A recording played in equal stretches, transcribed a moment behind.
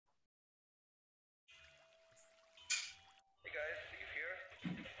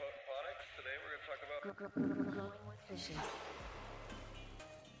Growing with fishes.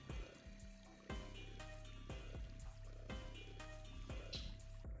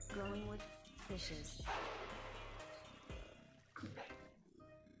 Growing with fishes.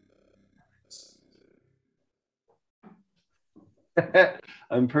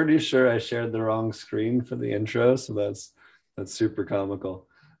 I'm pretty sure I shared the wrong screen for the intro, so that's super comical.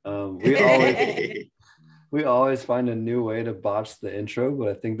 We always find a new way to botch the intro, but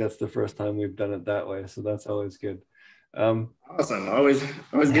I think that's the first time we've done it that way, so that's always good. Awesome. Always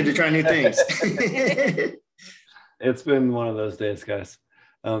good to try new things. It's been one of those days, guys.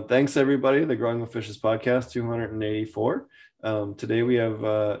 Thanks everybody. The Growing with Fishes podcast 284. Today we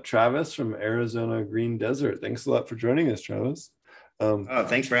have Travis from Arizona Green Desert. Thanks a lot for joining us, Travis.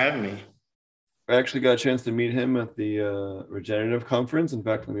 Thanks for having me. I actually got a chance to meet him at the Regenerative Conference. In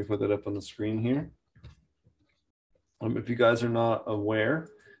fact, let me put that up on the screen here. If you guys are not aware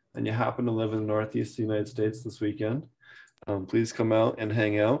and you happen to live in the Northeast United States this weekend, please come out and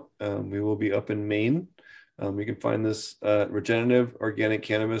hang out. We will be up in Maine. You can find this at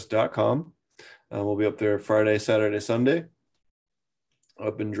regenerativeorganiccannabis.com. We'll be up there Friday, Saturday, Sunday,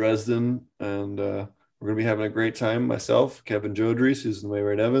 up in Dresden, and we're going to be having a great time. Myself, Kevin Jodry, Susan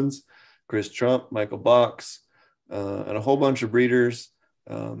Waywright Evans, Chris Trump, Michael Box, and a whole bunch of breeders,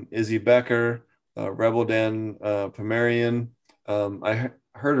 Izzy Becker, Rebel Dan Pomerian. I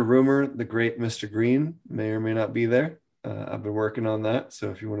heard a rumor the great Mr. Green may or may not be there. I've been working on that,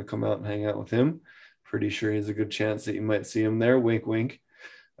 so if you want to come out and hang out with him, pretty sure he's a good chance that you might see him there. Wink, wink.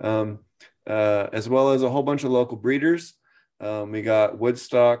 As well as a whole bunch of local breeders. We got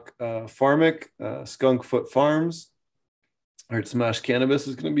Woodstock Farmic, Skunkfoot Farms. I heard Smash Cannabis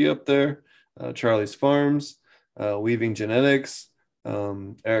is going to be up there. Charlie's Farms, Weaving Genetics,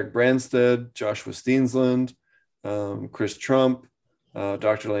 Eric Branstead, Joshua Steensland, Chris Trump,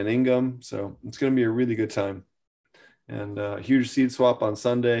 Dr. Lane Ingham. So it's going to be a really good time. And huge seed swap on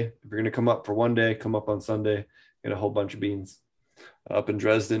Sunday. If you're going to come up for one day, come up on Sunday, get a whole bunch of beans. Up in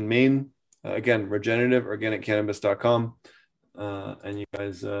Dresden, Maine. Again, regenerativeorganiccannabis.com. And you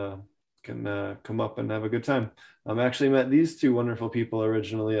guys can come up and have a good time. I've actually met these two wonderful people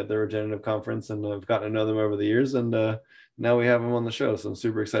originally at the Regenerative Conference, and I've gotten to know them over the years. And now we have him on the show. So I'm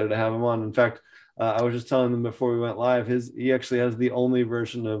super excited to have him on. In fact, I was just telling them before we went live, he actually has the only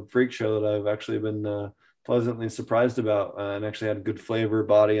version of Freak Show that I've actually been pleasantly surprised about, and actually had a good flavor,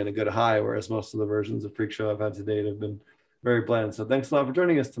 body, and a good high, whereas most of the versions of Freak Show I've had to date have been very bland. So thanks a lot for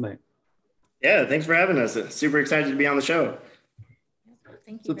joining us tonight. Yeah, thanks for having us. Super excited to be on the show.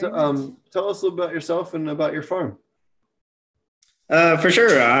 Thank you very much. Tell us a little about yourself and about your farm. For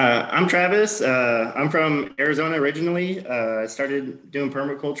sure. I'm Travis. I'm from Arizona originally. I started doing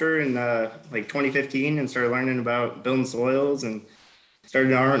permaculture in like 2015 and started learning about building soils and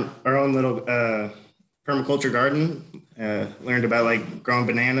started our own little permaculture garden. Learned about like growing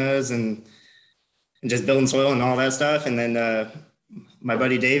bananas and just building soil and all that stuff. And then my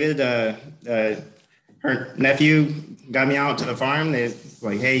buddy David, her nephew, got me out to the farm. They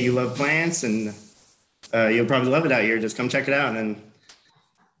like, hey, you love plants and you'll probably love it out here. Just come check it out. And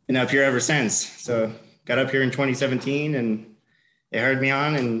been up here ever since. So got up here in 2017 and they hired me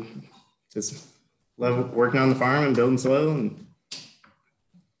on and just love working on the farm and building soil. And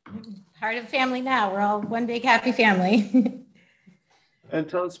part of family now. We're all one big happy family. And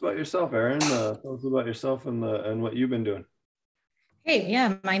tell us about yourself, Erin. Tell us about yourself and what you've been doing. Hey,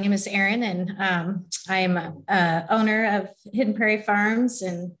 yeah, my name is Erin, and I'm owner of Hidden Prairie Farms,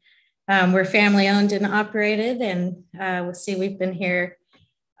 and we're family owned and operated. And we'll see, we've been here.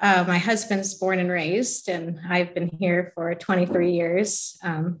 My husband's born and raised, and I've been here for 23 years.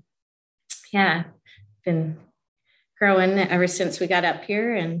 Been growing ever since we got up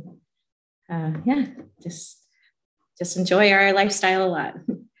here, and just enjoy our lifestyle a lot.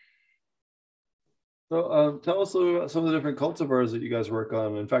 So tell us a little about some of the different cultivars that you guys work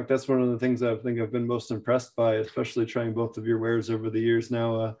on. In fact, that's one of the things I think I've been most impressed by, especially trying both of your wares over the years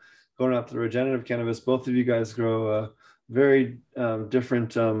now, going out to the regenerative cannabis. Both of you guys grow very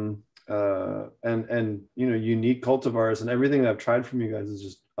different and unique cultivars, and everything that I've tried from you guys is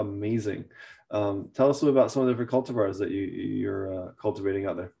just amazing. Tell us a little about some of the different cultivars that you're cultivating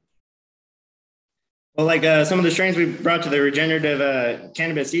out there. Well, like some of the strains we brought to the regenerative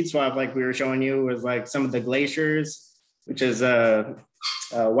cannabis seed swap, like we were showing you, was like some of the Glaciers, which is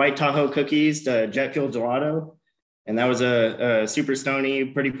White Tahoe cookies, the jet fuel gelato. And that was a super stony,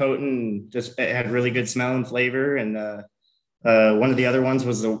 pretty potent, just it had really good smell and flavor. And one of the other ones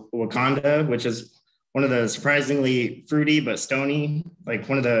was the Wakanda, which is one of the surprisingly fruity but stony, like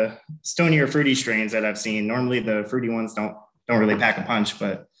one of the stonier fruity strains that I've seen. Normally the fruity ones don't really pack a punch,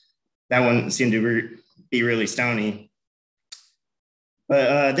 but that one seemed to be really stony.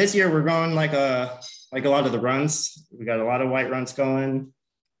 But this year we're going like a lot of the runs. We got a lot of white runs going.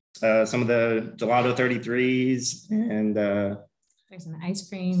 Some of the gelato 33s and there's an ice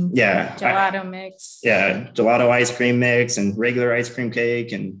cream gelato mix. Yeah, gelato ice cream mix and regular ice cream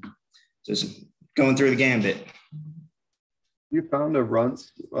cake and just going through the gambit. You found a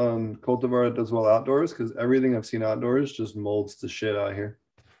runts cultivar that does well outdoors? Because everything I've seen outdoors just molds the shit out here.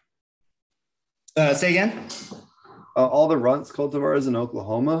 Say again? All the runts cultivars in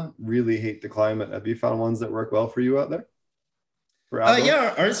Oklahoma really hate the climate. Have you found ones that work well for you out there?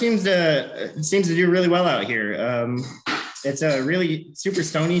 Yeah, ours seems to do really well out here. It's a really super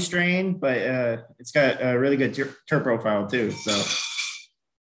stony strain, but it's got a really good terp profile too. So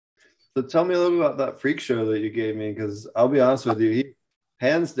tell me a little bit about that freak show that you gave me, because I'll be honest with you, he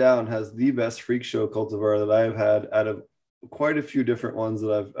hands down has the best freak show cultivar that I've had out of quite a few different ones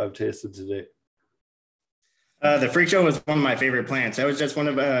that I've tasted to date. The freak show was one of my favorite plants. That was just one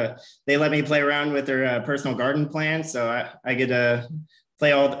of they let me play around with their personal garden plants, so I get to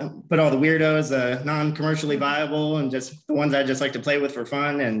put all the weirdos, non-commercially viable, and just the ones I just like to play with for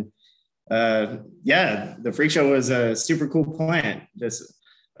fun. And the freak show was a super cool plant. Just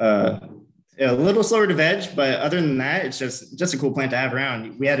a little slower to veg, but other than that, it's just a cool plant to have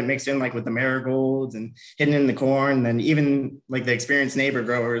around. We had it mixed in like with the marigolds and hidden in the corn. And then even like the experienced neighbor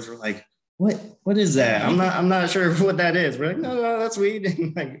growers were like, what is that? I'm not sure what that is. We're like, no, that's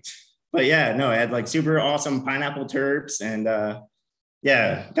weed. But yeah, no, it had like super awesome pineapple terps, and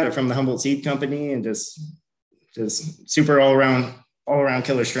got it from the Humboldt Seed Company, and just super all around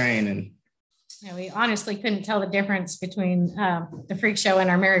killer strain. And yeah, we honestly couldn't tell the difference between the freak show and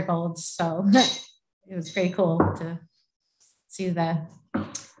our marigolds. So it was pretty cool to see the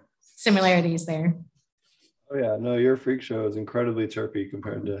similarities there. Oh yeah, no, your freak show is incredibly terpy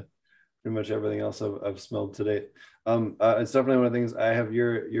compared to pretty much everything else I've smelled to date. It's definitely one of the things. I have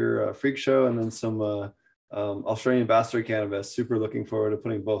your freak show and then some Australian bastard cannabis. Super looking forward to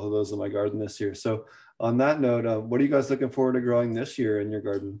putting both of those in my garden this year. So on that note, what are you guys looking forward to growing this year in your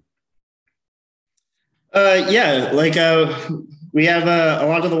garden? We have a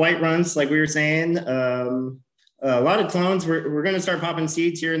lot of the white runs, like we were saying. A lot of clones. We're going to start popping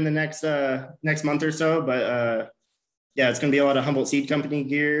seeds here in the next month or so. But it's going to be a lot of Humboldt Seed Company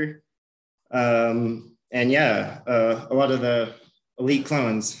gear. A lot of the elite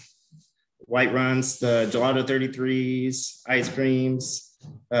clones, white runs, the gelato 33s, ice creams,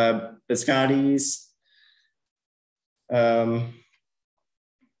 biscottis. Let's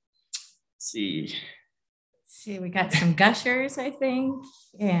see, we got some gushers, I think,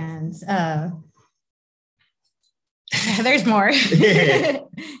 and there's more.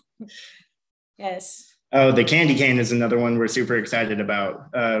 Yes. Oh, the candy cane is another one we're super excited about.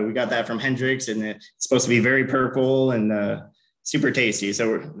 We got that from Hendrix, and it's supposed to be very purple and super tasty.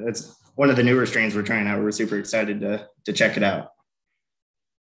 So that's one of the newer strains we're trying out. We're super excited to check it out.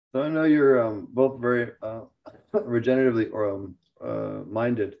 So I know you're both very regeneratively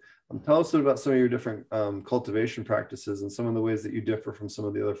minded. Tell us about some of your different cultivation practices and some of the ways that you differ from some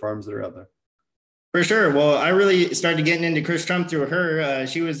of the other farms that are out there. For sure. Well, I really started getting into Chris Trump through her.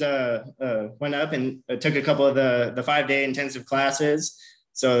 She was went up and took a couple of the 5-day intensive classes.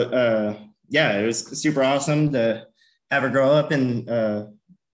 So it was super awesome to have her grow up and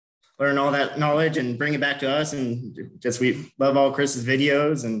learn all that knowledge and bring it back to us. And just we love all Chris's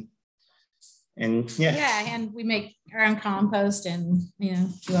videos and and we make our own compost and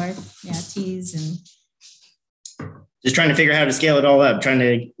do our teas and just trying to figure out how to scale it all up, trying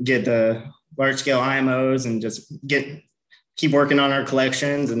to get the large scale IMOs and just keep working on our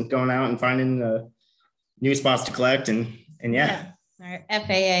collections and going out and finding new spots to collect and our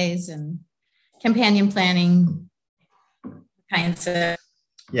FAAs and companion planning kinds of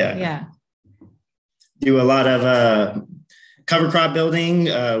do a lot of cover crop building.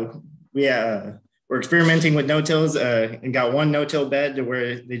 We're experimenting with no-tills and got one no-till bed to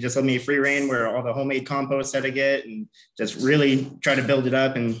where they just let me free reign where all the homemade compost that I get and just really try to build it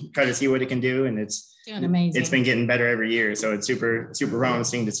up and try to see what it can do. And it's doing amazing. It's been getting better every year. So it's super, super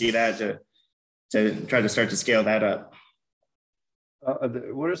promising to see that to try to start to scale that up.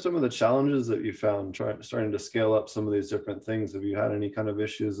 What are some of the challenges that you found starting to scale up some of these different things? Have you had any kind of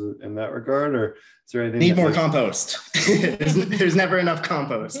issues in that regard, or is there anything? Need more compost. there's never enough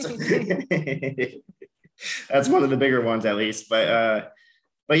compost. That's one of the bigger ones, at least. But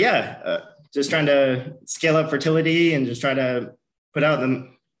just trying to scale up fertility and just try to put out the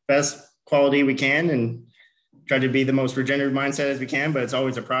best quality we can and try to be the most regenerative mindset as we can. But it's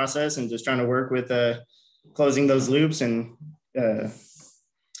always a process and just trying to work with closing those loops and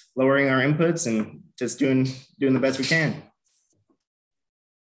lowering our inputs and just doing the best we can.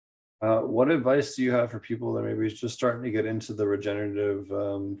 What advice do you have for people that maybe just starting to get into the regenerative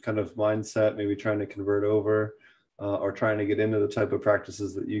kind of mindset, maybe trying to convert over or trying to get into the type of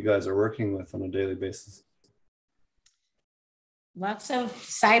practices that you guys are working with on a daily basis? Lots of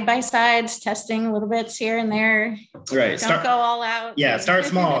side-by-sides, testing little bits here and there. Right. Don't go all out. Yeah, start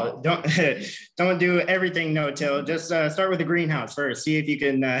small. Don't do everything no-till. Just start with a greenhouse first. See if you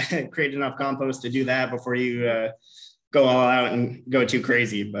can create enough compost to do that before you go all out and go too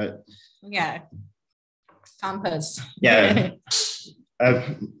crazy. But yeah, compost. Yeah.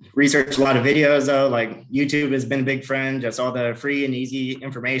 I've researched a lot of videos though. Like YouTube has been a big friend. Just all the free and easy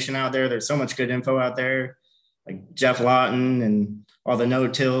information out there. There's so much good info out there. Like Jeff Lawton and all the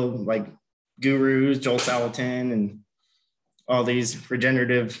no-till like gurus, Joel Salatin, and all these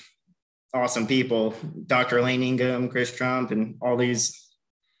regenerative awesome people, Dr. Elaine Ingham, Chris Trump, and all these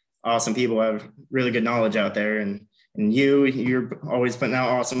awesome people have really good knowledge out there. And you're always putting out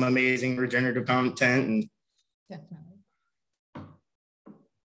awesome, amazing regenerative content. And Definitely.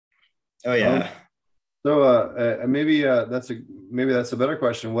 Oh yeah. So maybe that's a better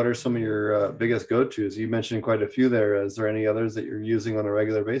question. What are some of your biggest go-tos? You mentioned quite a few there. Is there any others that you're using on a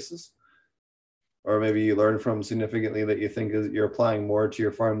regular basis, or maybe you learn from significantly that you think you're applying more to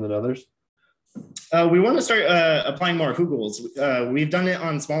your farm than others? We want to start applying more hugels. We've done it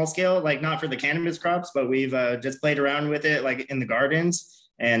on small scale, like not for the cannabis crops, but we've just played around with it, like in the gardens,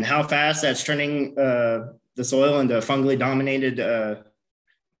 and how fast that's turning the soil into fungally dominated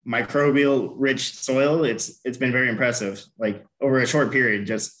microbial rich soil. It's been very impressive, like over a short period.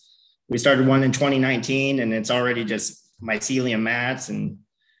 Just we started one in 2019 and it's already just mycelium mats, and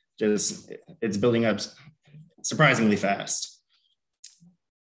just it's building up surprisingly fast.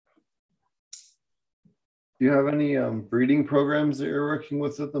 Do you have any breeding programs that you're working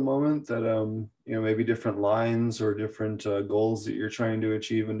with at the moment that maybe different lines or different goals that you're trying to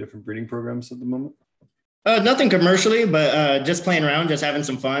achieve in different breeding programs at the moment? Nothing commercially, but just playing around, just having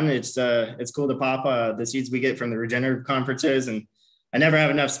some fun. It's cool to pop the seeds we get from the regenerative conferences, and I never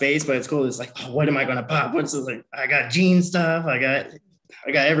have enough space, but it's cool. It's like, oh, what am I going to pop? What's this, like? I got gene stuff. I got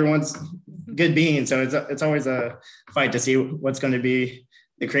everyone's good beans. So it's always a fight to see what's going to be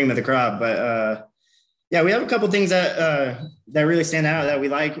the cream of the crop. But yeah, we have a couple things that really stand out that we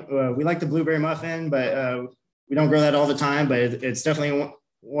like. We like the blueberry muffin, but we don't grow that all the time. But it's definitely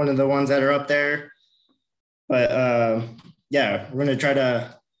one of the ones that are up there. But yeah, we're gonna try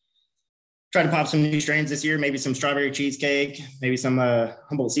to pop some new strains this year. Maybe some strawberry cheesecake, maybe some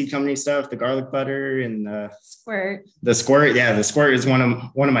Humboldt Seed Company stuff, the garlic butter, and Squirt. The squirt. Yeah, the squirt is one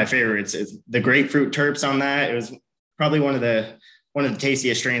of my favorites. It's the grapefruit terps on that. It was probably one of the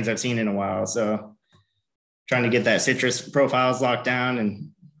tastiest strains I've seen in a while. So trying to get that citrus profiles locked down and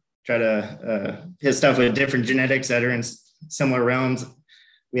try to hit stuff with different genetics that are in similar realms.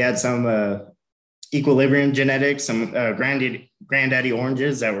 We had some equilibrium genetics, some granddaddy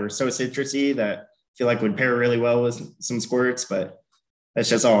oranges that were so citrusy that I feel like would pair really well with some squirts, but that's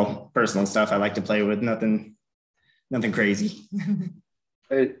just all personal stuff I like to play with. Nothing crazy.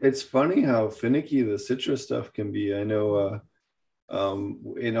 It's funny how finicky the citrus stuff can be. I know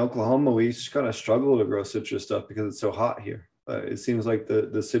in Oklahoma, we just kind of struggle to grow citrus stuff because it's so hot here. It seems like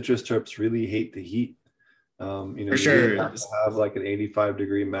the citrus terps really hate the heat. For sure, you have to have like an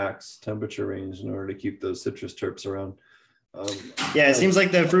 85-degree max temperature range in order to keep those citrus terps around. Yeah, it seems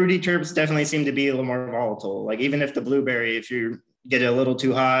like the fruity terps definitely seem to be a little more volatile. Like even if the blueberry, if you get it a little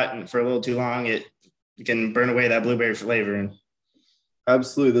too hot and for a little too long, you can burn away that blueberry flavor.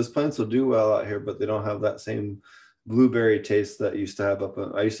 Absolutely, those plants will do well out here, but they don't have that same blueberry taste that used to have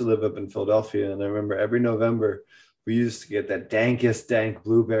I used to live up in Philadelphia, and I remember every November we used to get that dankest dank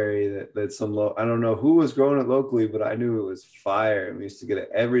blueberry that some I don't know who was growing it locally, but I knew it was fire. And we used to get it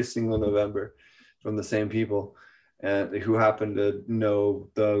every single November from the same people, and who happened to know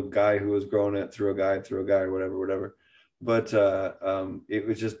the guy who was growing it through a guy or whatever. But it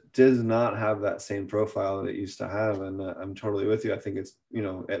was just does not have that same profile that it used to have. And I'm totally with you. I think it's,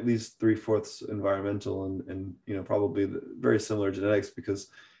 at least 3/4 environmental and probably very similar genetics, because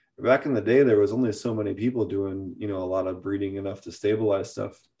back in the day, there was only so many people doing, a lot of breeding enough to stabilize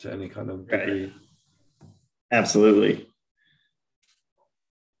stuff to any kind of degree. Right. Absolutely.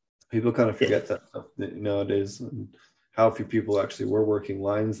 People kind of forget that stuff nowadays, and how few people actually were working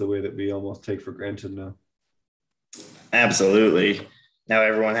lines the way that we almost take for granted now. Absolutely. Now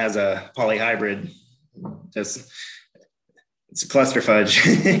everyone has a polyhybrid. Just it's a cluster fudge.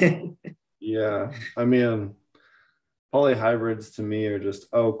 Yeah. I mean, polyhybrids to me are just,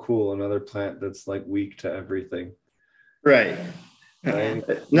 oh, cool, another plant that's like weak to everything. Right. Right?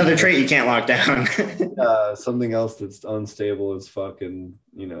 Another trait you can't lock down. Something else that's unstable is fucking,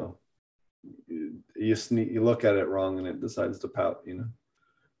 you look at it wrong and it decides to pout,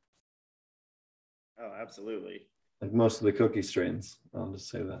 Oh, absolutely. Like most of the cookie strains. I'll just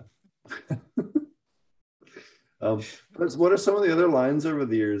say that. What are some of the other lines over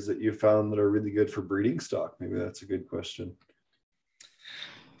the years that you found that are really good for breeding stock? Maybe that's a good question.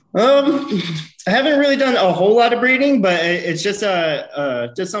 I haven't really done a whole lot of breeding, but it's just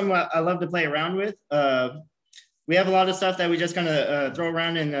something I love to play around with. We have a lot of stuff that we just kind of throw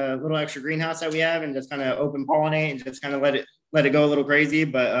around in a little extra greenhouse that we have, and just kind of open pollinate and just kind of let it go a little crazy.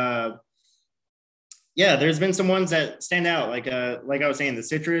 But yeah, there's been some ones that stand out, like I was saying, the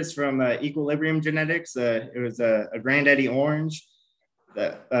citrus from Equilibrium Genetics. It was a Granddaddy Orange.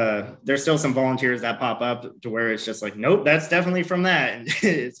 That there's still some volunteers that pop up to where it's just like, nope, that's definitely from that. And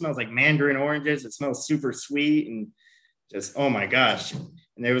it smells like mandarin oranges. It smells super sweet and just, oh my gosh.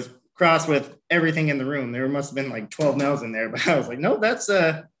 And it was crossed with everything in the room. There must have been like 12 males in there, but I was like, nope, that's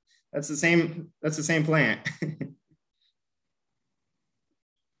the same plant.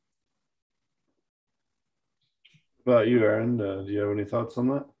 What about you, Aaron? Do you have any thoughts on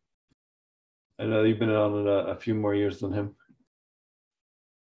that? I know you've been on it a few more years than him.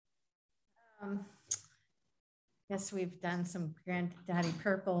 Guess we've done some Granddaddy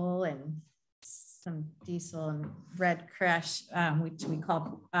Purple and some Diesel and Red Crush, which we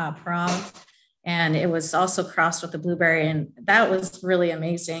call Prom. And it was also crossed with the blueberry. And that was really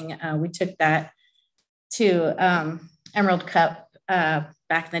amazing. We took that to Emerald Cup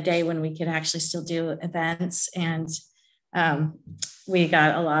back in the day when we could actually still do events. And we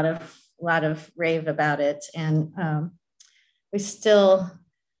got a lot of rave about it. And we still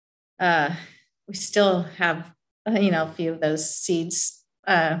have, a few of those seeds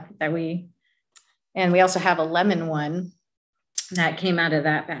and we also have a lemon one that came out of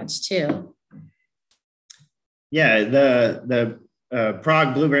that batch too. Yeah, the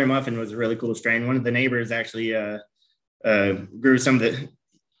Prague Blueberry Muffin was a really cool strain. One of the neighbors actually grew some of the,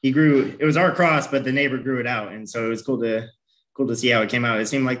 it was our cross, but the neighbor grew it out. And so it was cool to see how it came out. It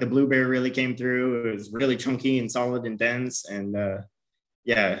seemed like the blueberry really came through. It was really chunky and solid and dense. And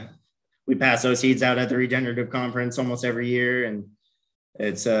yeah, we pass those seeds out at the regenerative conference almost every year. And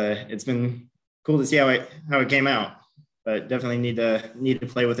it's been cool to see how it came out, but definitely need to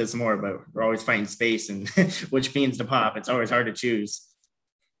play with it some more. But we're always fighting space and which beans to pop. It's always hard to choose.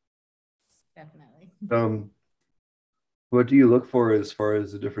 Definitely. What do you look for as far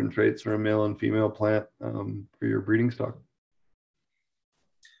as the different traits for a male and female plant for your breeding stock?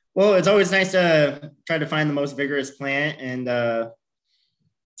 Well, it's always nice to try to find the most vigorous plant, and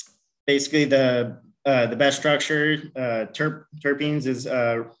basically the best structure. Terpenes is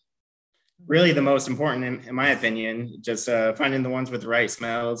really the most important in my opinion. Just finding the ones with the right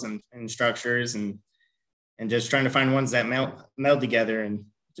smells and structures, and just trying to find ones that meld together, and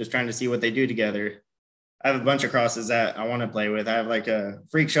just trying to see what they do together. I have a bunch of crosses that I want to play with. I have like a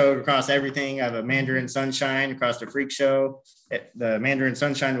Freak Show across everything. I have a Mandarin Sunshine across the Freak Show. The Mandarin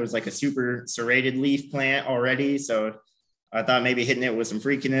Sunshine was like a super serrated leaf plant already. So I thought maybe hitting it with some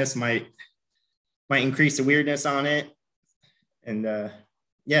freakiness might increase the weirdness on it. And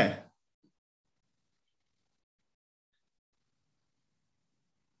yeah.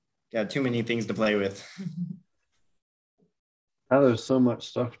 Got too many things to play with. Now there's so much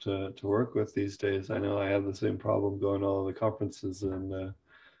stuff to work with these days. I know I have the same problem going to all the conferences and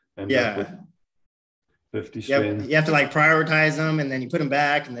yeah, 50 strains. You have to like prioritize them, and then you put them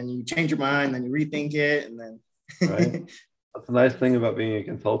back, and then you change your mind, then you rethink it, and then right. That's the nice thing about being a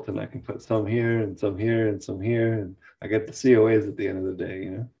consultant. I can put some here and some here and some here, and I get the COAs at the end of the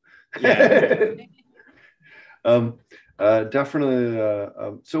day, Yeah.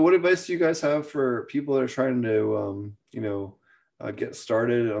 Definitely. So what advice do you guys have for people that are trying to, get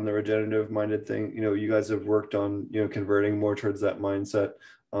started on the regenerative minded thing? You guys have worked on, converting more towards that mindset.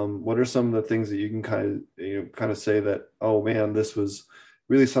 What are some of the things that you can kind of say that, oh man, this was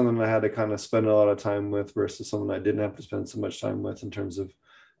really something I had to kind of spend a lot of time with versus something I didn't have to spend so much time with in terms of,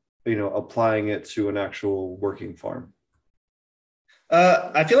 applying it to an actual working farm?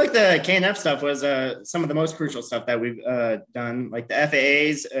 I feel like the KNF stuff was some of the most crucial stuff that we've done. Like the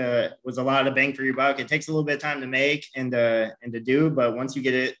FAAs was a lot of bang for your buck. It takes a little bit of time to make and to do, but once you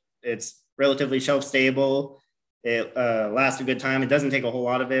get it, it's relatively shelf stable. It lasts a good time. It doesn't take a whole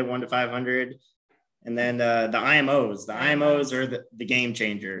lot of it, 1 to 500. And then the IMOs are the game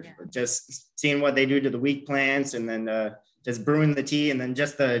changer. Yeah. Just seeing what they do to the weak plants, and then just brewing the tea, and then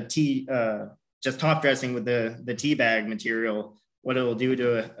just the tea, just top dressing with the tea bag material. What it will do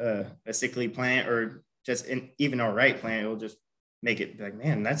to a sickly plant, or just even a right plant, it will just make it like,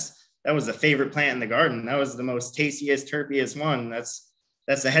 man, that was the favorite plant in the garden. That was the most tastiest, terpiest one. That's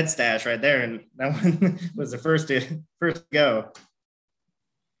the head stash right there. And that one was the first to go.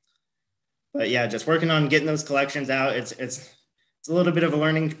 But yeah, just working on getting those collections out. It's a little bit of a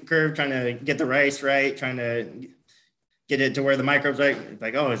learning curve, trying to get the rice right, trying to get it to where the microbes right.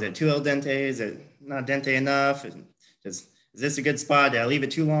 Like, oh, is it too al dente? Is it not dente enough? Is this a good spot? Did I leave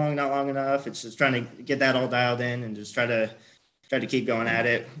it too long, not long enough? It's just trying to get that all dialed in and just try to keep going at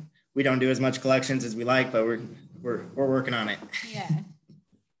it. We don't do as much collections as we like, but we're working on it. Yeah.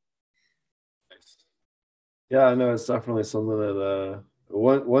 Yeah, I know it's definitely something that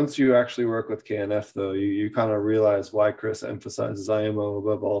once you actually work with KNF, though, you kind of realize why Chris emphasizes IMO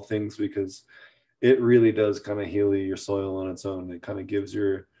above all things, because it really does kind of heal your soil on its own. It kind of gives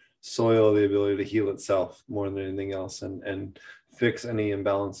your soil the ability to heal itself more than anything else, and fix any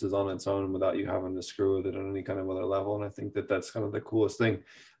imbalances on its own without you having to screw with it on any kind of other level. And I think that that's kind of the coolest thing.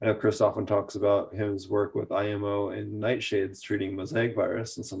 I know Chris often talks about his work with IMO and nightshades treating mosaic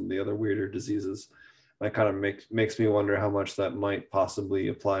virus and some of the other weirder diseases. That kind of makes me wonder how much that might possibly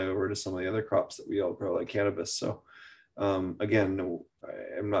apply over to some of the other crops that we all grow, like cannabis. So again,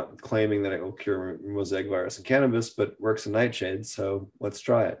 I'm not claiming that it will cure mosaic virus in cannabis, but works in nightshades. So let's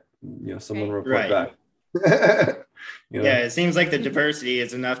try it. Someone report back. Yeah, it seems like the diversity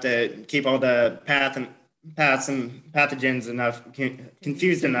is enough to keep all the paths and pathogens enough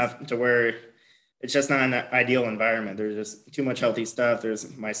confused enough to where it's just not an ideal environment. There's just too much healthy stuff. There's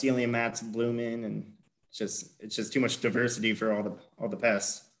mycelium mats blooming, and it's just too much diversity for all the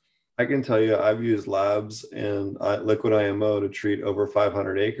pests. I can tell you, I've used labs and liquid IMO to treat over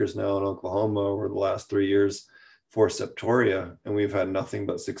 500 acres now in Oklahoma over the last 3 years for septoria, and we've had nothing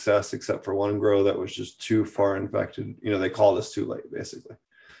but success except for one grow that was just too far infected. They called us too late, basically,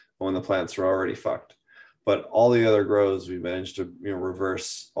 when the plants were already fucked. But all the other grows, we managed to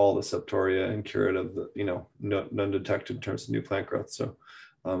reverse all the septoria and cure it of the none detected in terms of new plant growth. So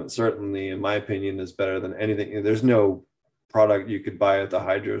it certainly, in my opinion, is better than anything. There's no product you could buy at the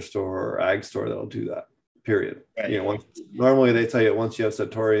hydro store or ag store that'll do that. Period. Right. Normally they tell you once you have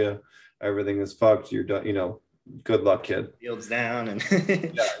septoria, everything is fucked. You're done. Good luck, kid. Fields down and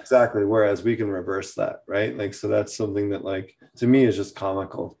yeah, exactly. Whereas we can reverse that, right? Like, so that's something that, like, to me is just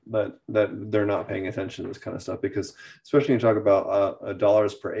comical that they're not paying attention to this kind of stuff, because especially when you talk about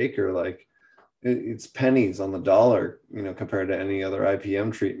dollars per acre, like it's pennies on the dollar, compared to any other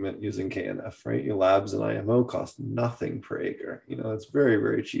IPM treatment using KNF, right? Your labs and IMO cost nothing per acre. It's very,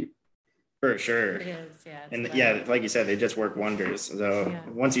 very cheap. For sure. It is, yeah. And yeah, like you said, they just work wonders. So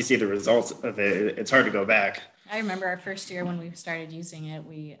once you see the results of it, it's hard to go back. I remember our first year when we started using it,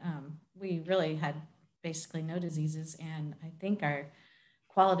 we really had basically no diseases, and I think our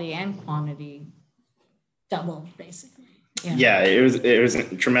quality and quantity doubled basically. Yeah, it was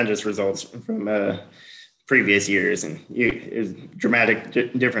tremendous results from previous years, and it was dramatic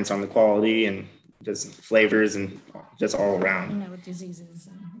difference on the quality and just flavors and just all around. With diseases.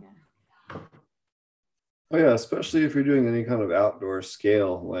 Oh yeah, especially if you're doing any kind of outdoor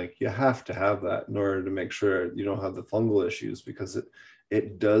scale, like you have to have that in order to make sure you don't have the fungal issues, because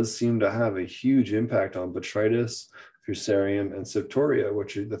it does seem to have a huge impact on botrytis, fusarium, and septoria,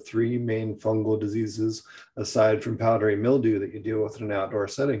 which are the three main fungal diseases aside from powdery mildew that you deal with in an outdoor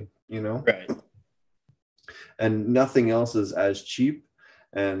setting, Right. And nothing else is as cheap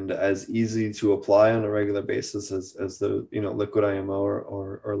and as easy to apply on a regular basis as the liquid IMO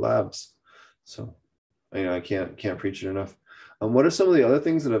or labs. So I can't preach it enough. What are some of the other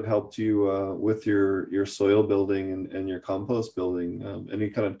things that have helped you with your soil building and your compost building? Any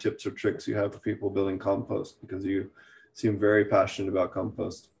kind of tips or tricks you have for people building compost? Because you seem very passionate about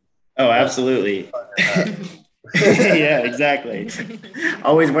compost. Oh, absolutely. Yeah, exactly.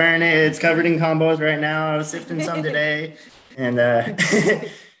 Always wearing it. It's covered in compost right now. I was sifting some today. And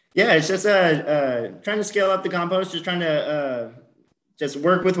yeah, it's just trying to scale up the compost, just trying to just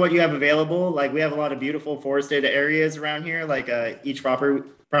work with what you have available. Like, we have a lot of beautiful forested areas around here. Like each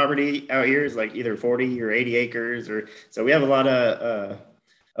property out here is like either 40 or 80 acres, so we have a lot of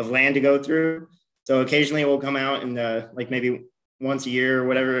land to go through. So occasionally we'll come out and like maybe once a year or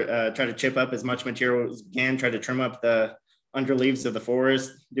whatever, try to chip up as much material as we can, try to trim up the underleaves of the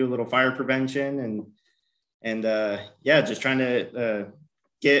forest, do a little fire prevention, and yeah, just trying to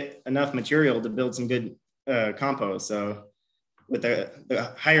get enough material to build some good compost. So with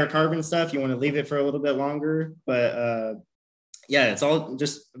the higher carbon stuff, you want to leave it for a little bit longer, but yeah, it's all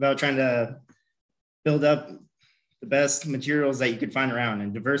just about trying to build up the best materials that you could find around,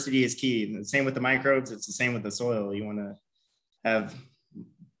 and diversity is key. And the same with the microbes, it's the same with the soil. You want to have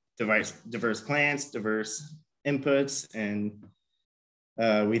diverse plants, diverse inputs, and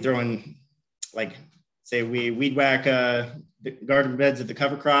We throw in, like, say we weed whack the garden beds of the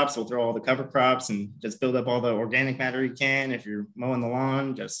cover crops. We'll throw all the cover crops and just build up all the organic matter you can. If you're mowing the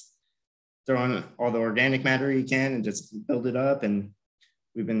lawn, just throw in all the organic matter you can and just build it up. And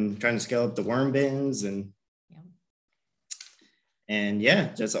we've been trying to scale up the worm bins and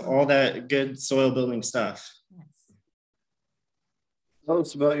yeah, just all that good soil building stuff. Tell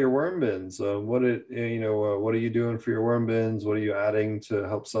us about your worm bins. What are you doing for your worm bins? What are you adding to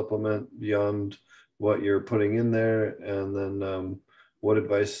help supplement beyond what you're putting in there? And then what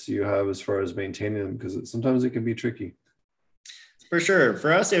advice do you have as far as maintaining them? Because sometimes it can be tricky. For sure.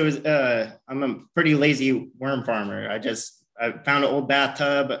 For us, it was, I'm a pretty lazy worm farmer. I found an old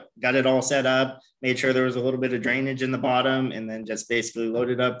bathtub, got it all set up, made sure there was a little bit of drainage in the bottom, and then just basically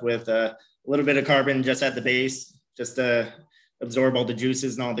loaded up with a little bit of carbon just at the base, just to absorb all the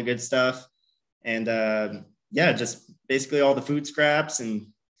juices and all the good stuff. And just basically all the food scraps and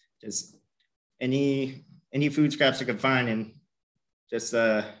just any food scraps I could find, and just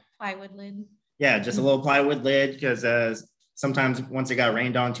plywood lid. Yeah, just a little plywood lid, because sometimes once it got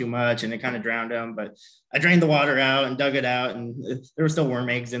rained on too much and it kind of drowned them, but I drained the water out and dug it out, and there were still worm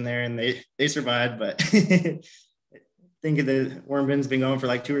eggs in there, and they survived. But I think the worm bin's been going for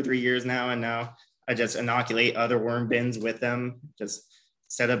like 2 or 3 years now, and now I just inoculate other worm bins with them. Just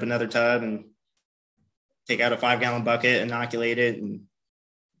set up another tub and take out a 5-gallon bucket, inoculate it, and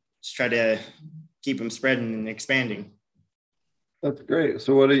just try to keep them spreading and expanding. That's great.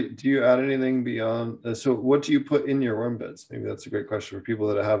 So do you add anything beyond? So what do you put in your worm beds? Maybe that's a great question for people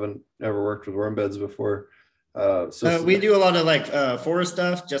that haven't ever worked with worm beds before. We do a lot of like forest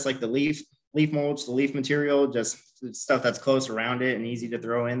stuff, just like the leaf mulch, the leaf material, just stuff that's close around it and easy to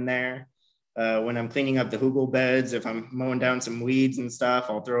throw in there. When I'm cleaning up the hugel beds, if I'm mowing down some weeds and stuff,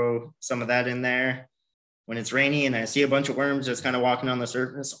 I'll throw some of that in there. When it's rainy and I see a bunch of worms just kind of walking on the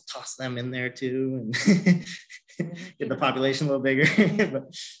surface, I'll toss them in there too, and get the population a little bigger.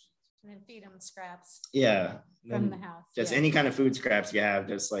 But, and then feed them scraps. Yeah, from the house. Just any kind of food scraps you have,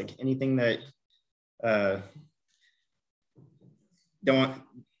 just like anything that don't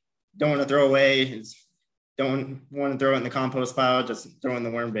want to throw away, don't want to throw it in the compost pile, just throw in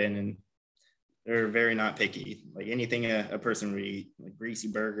the worm bin. And they're very not picky. Like anything a person would eat, like greasy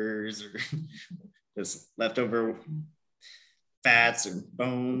burgers or just leftover fats or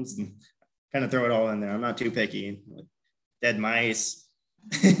bones, and kind of throw it all in there. I'm not too picky. Like dead mice.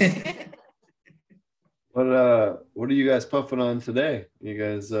 What are you guys puffing on today? You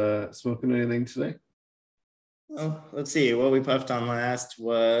guys smoking anything today? Well, let's see. What we puffed on last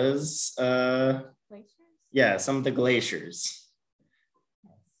was some of the glaciers.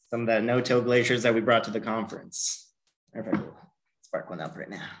 Some of that no-till glaciers that we brought to the conference. If I could spark one up right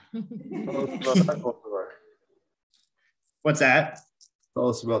now. What's that? Tell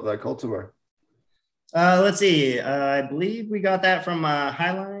us about that cultivar. Let's see. I believe we got that from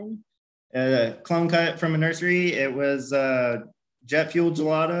Highline, clone cut from a nursery. It was jet fuel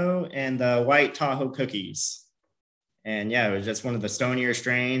gelato and white Tahoe cookies. And yeah, it was just one of the stonier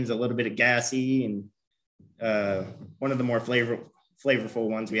strains, a little bit of gassy, and one of the more flavorful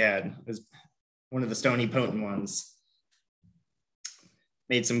ones we had. It was one of the stony potent ones.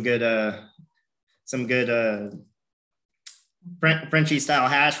 Made some good Frenchy style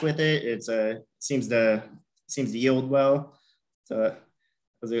hash with it. It's seems to yield well. So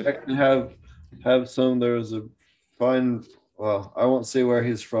I have some. There was a fine, well, I won't say where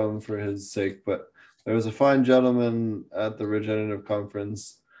he's from for his sake, but there was a fine gentleman at the Regenerative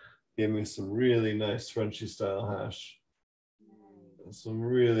Conference, gave me some really nice Frenchy style hash. Some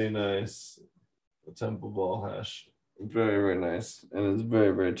really nice Temple Ball hash. Very, very nice. And it's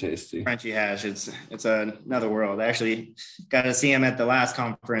very, very tasty. Frenchy hash. It's another world. I actually got to see him at the last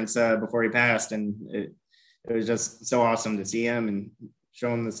conference before he passed. And it was just so awesome to see him and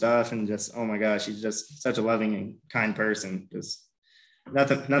show him the stuff. And just, oh my gosh, he's just such a loving and kind person. Just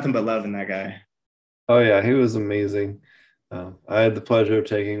nothing but love in that guy. Oh yeah, he was amazing. I had the pleasure of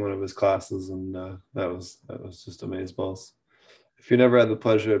taking one of his classes, and that was just amazeballs. If you never had the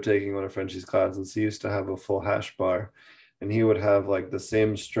pleasure of taking one of Frenchy's classes, he used to have a full hash bar, and he would have like the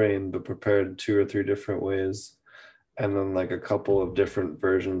same strain but prepared 2 or 3 different ways, and then like a couple of different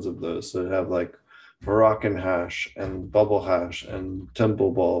versions of those. So it'd have like Moroccan hash and bubble hash and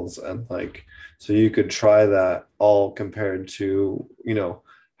temple balls, and like, so you could try that all compared to, you know,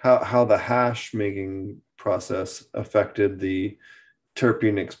 how the hash making process affected the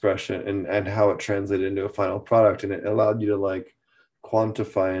terpene expression and how it translated into a final product. And it allowed you to like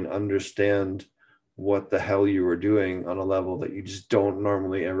quantify and understand what the hell you were doing on a level that you just don't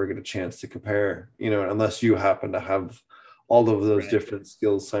normally ever get a chance to compare, you know, unless you happen to have all of those Right. different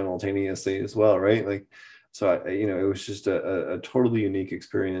skills simultaneously as well, right? Like, so it was just a totally unique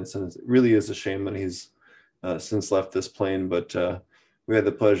experience, and it really is a shame that he's since left this plane. But we had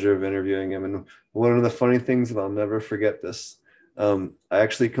the pleasure of interviewing him, and one of the funny things, and I'll never forget this, I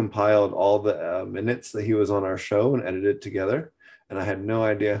actually compiled all the minutes that he was on our show and edited it together, and I had no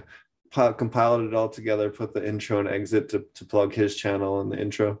idea. Compiled it all together, put the intro and exit to plug his channel, and the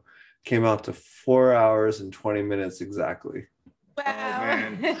intro came out to 4 hours and 20 minutes exactly. Oh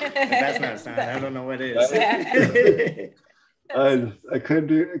man, if that's not sound, I don't know what is. I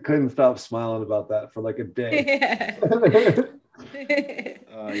couldn't stop smiling about that for like a day.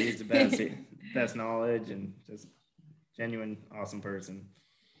 He's the best knowledge, and just genuine awesome person.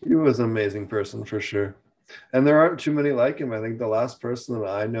 He was an amazing person for sure. And there aren't too many like him. I think the last person that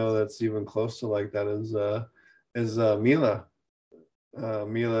I know that's even close to like that is Mila.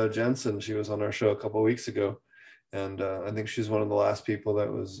 Mila Jensen. She was on our show a couple of weeks ago, and I think she's one of the last people that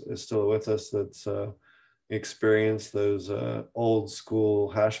is still with us that's experienced those old school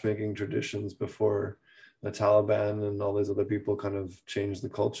hash making traditions before the Taliban and all these other people kind of changed the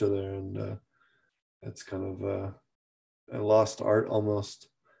culture there, and it's kind of a lost art almost.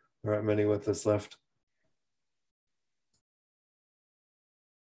 There aren't many with us left.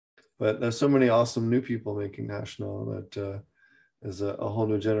 But there's so many awesome new people making hash now that is a whole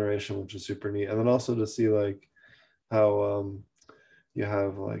new generation, which is super neat. And then also to see like how you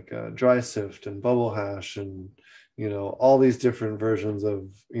have like dry sift and bubble hash, and all these different versions of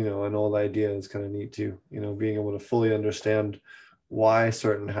an old idea is kind of neat too. Being able to fully understand why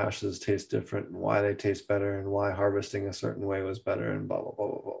certain hashes taste different and why they taste better and why harvesting a certain way was better and blah blah blah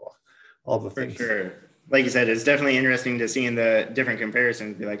blah blah. All the things. For sure. Like you said, it's definitely interesting to see in the different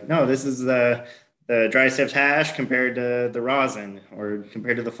comparisons. Be like, no, this is the dry sift hash compared to the rosin or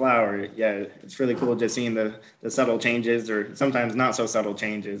compared to the flour. Yeah, it's really cool just seeing the subtle changes, or sometimes not so subtle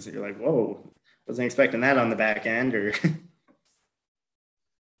changes. You're like, whoa, wasn't expecting that on the back end. Or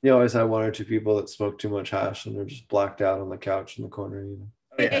you always have one or two people that smoke too much hash and they're just blacked out on the couch in the corner.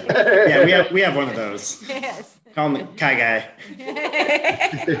 Oh, yeah, yeah, we have one of those. Yes. Call him Kai Guy. We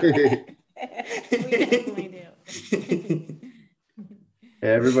definitely do. Yeah,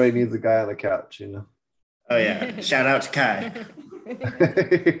 everybody needs a guy on the couch, Oh yeah, shout out to Kai.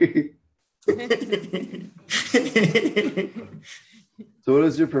 So what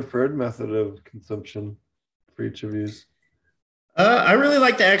is your preferred method of consumption for each of you? I really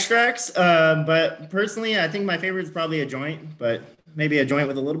like the extracts, but personally, I think my favorite is probably a joint, but maybe a joint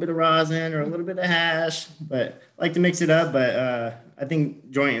with a little bit of rosin or a little bit of hash, but I like to mix it up. But I think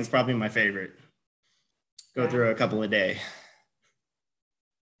joint is probably my favorite. Go through a couple a day.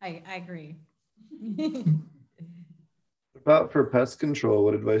 I agree. About for pest control,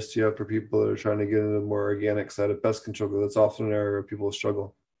 what advice do you have for people that are trying to get into the more organic side of pest control? Because that's often an area where people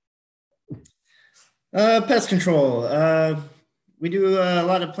struggle. Pest control. We do a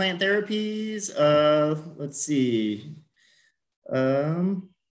lot of plant therapies. Let's see.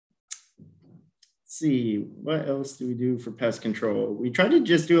 What else do we do for pest control? We try to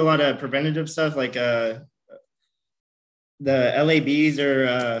just do a lot of preventative stuff, like the LABs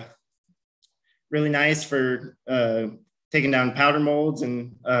are really nice for taking down powder molds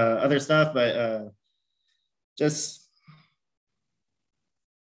and other stuff, but just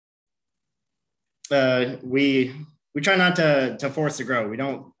we try not to force to grow. We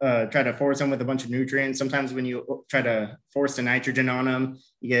don't try to force them with a bunch of nutrients. Sometimes when you try to force the nitrogen on them,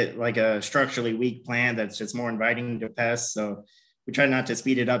 you get like a structurally weak plant that's just more inviting to pests. So we try not to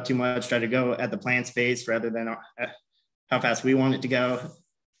speed it up too much, try to go at the plant space rather than how fast we want it to go.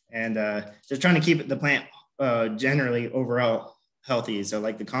 And just trying to keep the plant generally overall healthy. So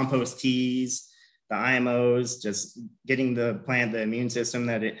like the compost teas, the IMOs, just getting the plant the immune system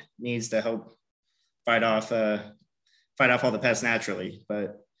that it needs to help fight off all the pests naturally.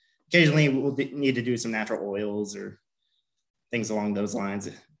 But occasionally we'll need to do some natural oils or things along those lines,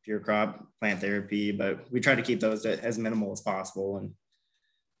 pure crop plant therapy, but we try to keep those as minimal as possible and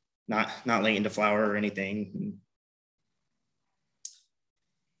not late into flower or anything.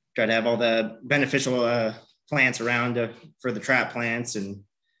 Try to have all the beneficial plants around for the trap plants, and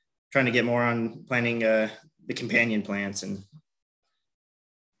trying to get more on planting the companion plants and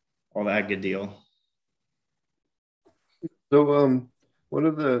all that good deal. So what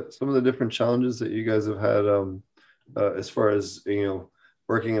are some of the different challenges that you guys have had as far as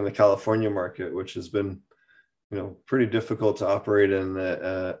working in the California market, which has been pretty difficult to operate in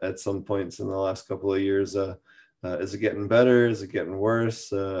at some points in the last couple of years? Is it getting better? Is it getting worse?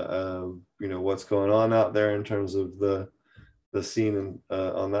 What's going on out there in terms of the scene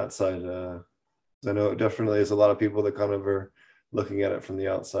on that side? I know it definitely is a lot of people that kind of are looking at it from the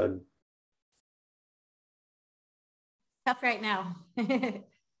outside. Tough right now.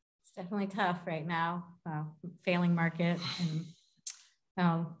 It's definitely tough right now. Failing market,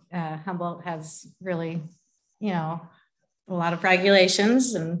 and Humboldt has really, a lot of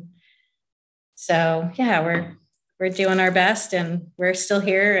regulations, and so yeah, we're doing our best, and we're still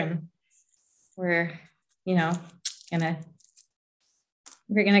here, and we're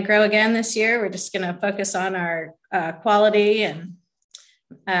gonna grow again this year. We're just gonna focus on our quality and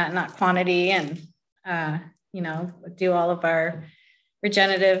not quantity, and do all of our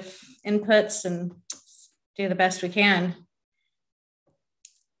regenerative inputs and do the best we can.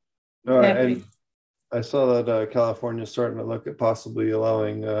 And I saw that California is starting to look at possibly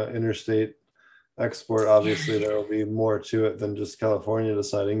allowing interstate export. Obviously, there will be more to it than just California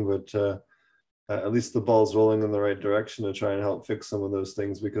deciding, but at least the ball's rolling in the right direction to try and help fix some of those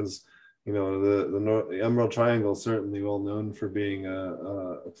things, because the Emerald Triangle is certainly well known for being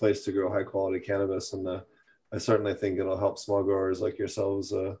a place to grow high quality cannabis, and I certainly think it'll help small growers like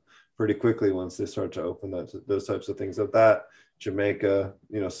yourselves pretty quickly once they start to open those types of things up. That Jamaica,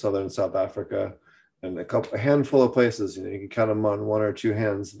 southern South Africa, and a handful of places. You can count them on one or two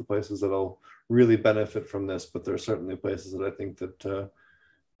hands, the places that'll really benefit from this. But there are certainly places that I think that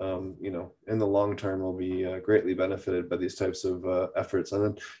in the long term will be greatly benefited by these types of efforts. And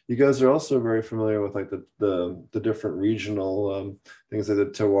then you guys are also very familiar with like the different regional things like the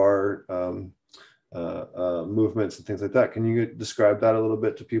terroir movements and things like that. Can you describe that a little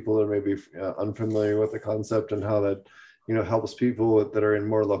bit to people that are maybe unfamiliar with the concept, and how that helps people that are in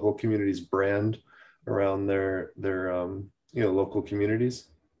more local communities brand around their local communities?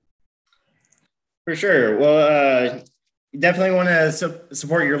 For sure. Well, you definitely want to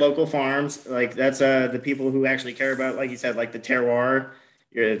support your local farms. Like that's the people who actually care about, like you said, like the terroir,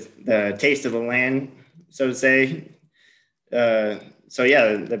 the taste of the land, so to say. So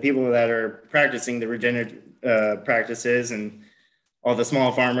yeah, the people that are practicing the regenerative practices, and all the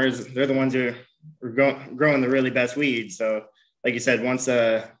small farmers, they're the ones who are growing the really best weeds. So like you said, once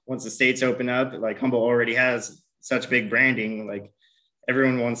the states open up, like Humboldt already has such big branding, like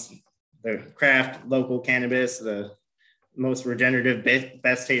everyone wants the craft local cannabis, the most regenerative,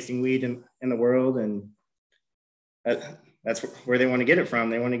 best tasting weed in the world. And that's where they want to get it from.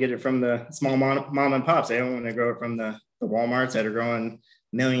 They want to get it from the small mom and pops. They don't want to grow it from the Walmarts that are growing 1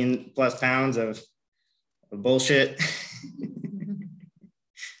 million+ pounds of bullshit.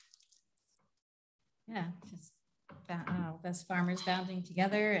 Yeah, just best farmers banding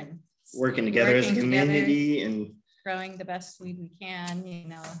together and working together as a community and growing the best weed we can.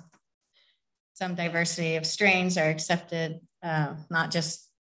 Some diversity of strains are accepted, not just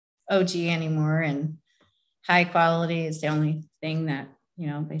OG anymore, and high quality is the only thing that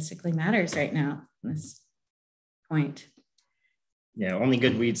basically matters right now at this point. Yeah, only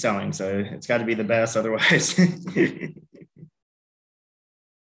good weed selling, so it's got to be the best, otherwise.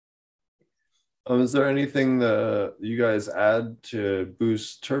 Is there anything that you guys add to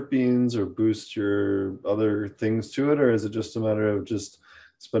boost terpenes or boost your other things to it, or is it just a matter of just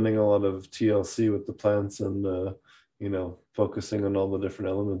spending a lot of TLC with the plants and focusing on all the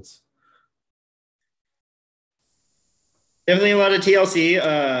different elements? Definitely a lot of TLC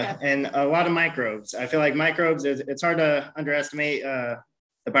and a lot of microbes. I feel like microbes, it's hard to underestimate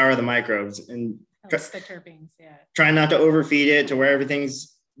the power of the microbes, and the terpenes, yeah. Trying not to overfeed it to where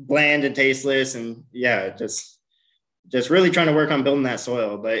everything's bland and tasteless, and just really trying to work on building that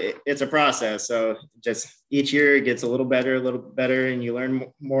soil. But it's a process, so just each year it gets a little better, and you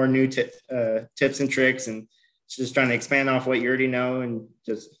learn more new tips and tricks, and just trying to expand off what you already know, and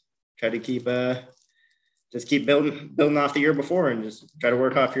just try to keep building off the year before, and just try to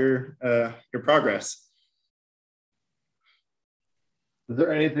work off your progress. Is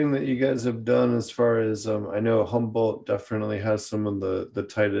there anything that you guys have done as far as, I know Humboldt definitely has some of the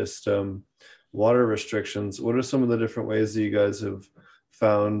tightest water restrictions. What are some of the different ways that you guys have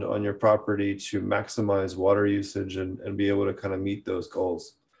found on your property to maximize water usage and be able to kind of meet those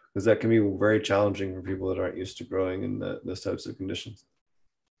goals? Because that can be very challenging for people that aren't used to growing in those types of conditions.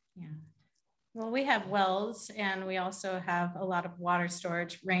 Yeah. Well, we have wells, and we also have a lot of water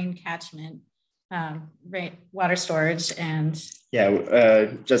storage, rain catchment, water storage, and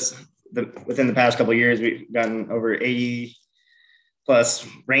within the past couple of years, we've gotten over 80+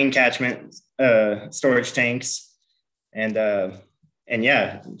 rain catchment storage tanks, and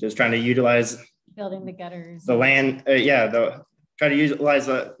just trying to utilize building the gutters, the land, try to utilize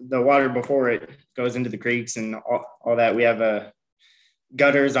the water before it goes into the creeks and all that. We have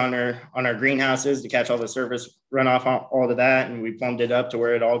gutters on our greenhouses to catch all the surface runoff, all of that, and we plumbed it up to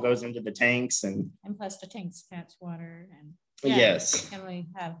where it all goes into the tanks. And plus the tanks catch water, and yes, and we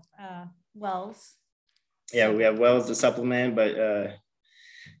have wells. Yeah, we have wells to supplement, but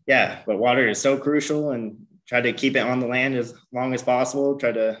but water is so crucial, and try to keep it on the land as long as possible.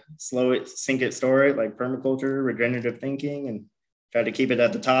 Try to slow it, sink it, store it, like permaculture, regenerative thinking, and try to keep it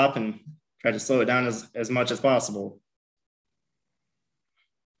at the top and try to slow it down as much as possible.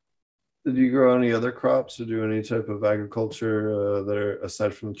 Did you grow any other crops or do any type of agriculture that are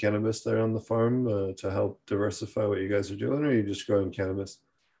aside from cannabis there on the farm to help diversify what you guys are doing, or are you just growing cannabis?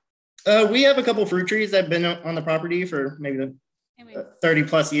 We have a couple fruit trees that have been on the property for maybe 30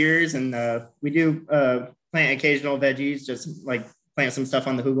 plus years, and we do plant occasional veggies, just like plant some stuff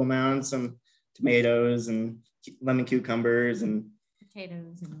on the hugel mound, some tomatoes and lemon cucumbers and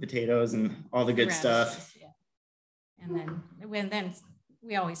potatoes and all the good radishes, stuff. Yeah. And then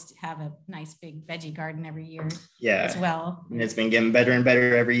we always have a nice big veggie garden every year. As well. And it's been getting better and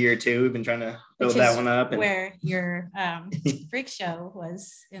better every year too. We've been trying to build that one up. Where your freak show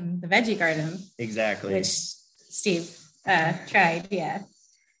was in the veggie garden. Exactly. Which Steve tried. Yeah.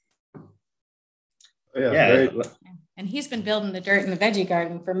 And he's been building the dirt in the veggie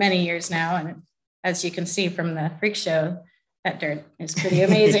garden for many years now. And as you can see from the freak show, that dirt is pretty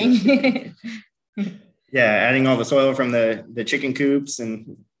amazing. Adding all the soil from the chicken coops,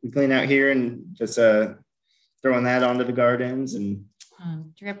 and we clean out here and just throwing that onto the gardens. And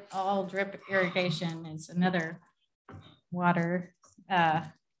drip irrigation is another water,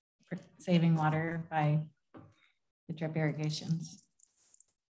 saving water by the drip irrigations.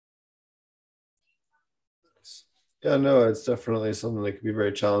 Yeah, no, it's definitely something that can be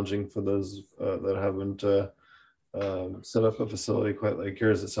very challenging for those that haven't set up a facility quite like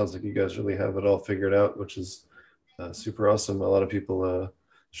yours. It sounds like you guys really have it all figured out, which is super awesome. A lot of people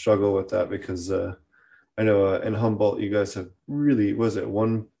struggle with that because I know in Humboldt you guys have really, was it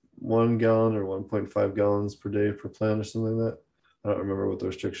one gallon or 1.5 gallons per day per plant or something like that? I don't remember what the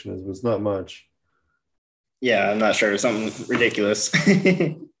restriction is, but it's not much. Yeah, I'm not sure. Something ridiculous.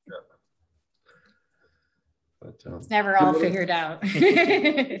 But, it's never all figured out.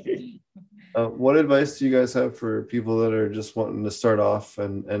 What advice do you guys have for people that are just wanting to start off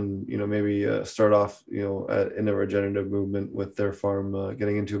and maybe start off in a regenerative movement with their farm,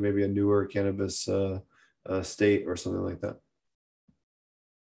 getting into maybe a newer cannabis state or something like that?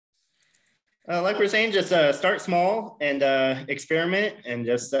 Like we're saying, just start small and experiment and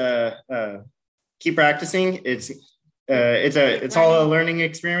just keep practicing. It's all a learning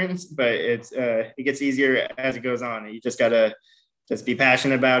experience, but it gets easier as it goes on. You just gotta just be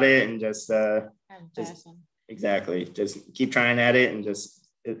passionate about it and just exactly just keep trying at it and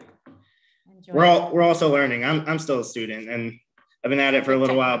we're also learning. I'm still a student and I've been at it for a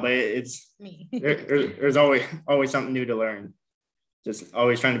little while, but it's me. There's always something new to learn. Just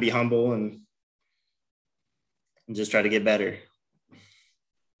always trying to be humble and just try to get better.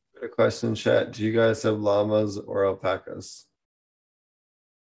 A question, chat. Do you guys have llamas or alpacas?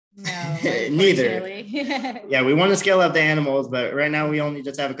 No, neither. Yeah, we want to scale up the animals, but right now we only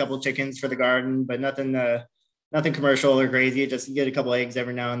just have a couple chickens for the garden, but nothing commercial or crazy. Just get a couple eggs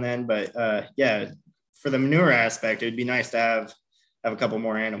every now and then. But for the manure aspect, it'd be nice to have a couple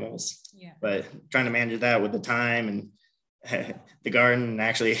more animals. Yeah. But trying to manage that with the time and the garden and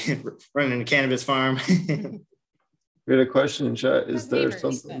actually running a cannabis farm. We had a question in chat. Is there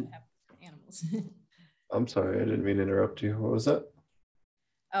something? That have animals. I'm sorry, I didn't mean to interrupt you. What was that?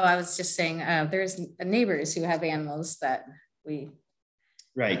 Oh, I was just saying there's neighbors who have animals that we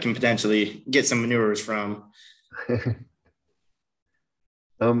can potentially get some manures from.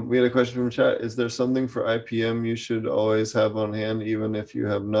 We had a question from chat. Is there something for IPM you should always have on hand, even if you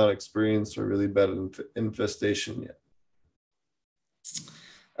have not experienced a really bad infestation yet?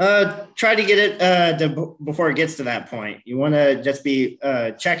 Try to get it before it gets to that point. You want to just be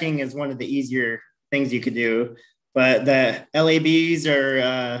checking is one of the easier things you could do, but the LABs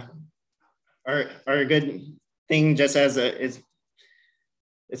are a good thing. Just as it's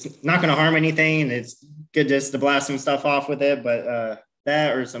not going to harm anything, and it's good just to blast some stuff off with it. But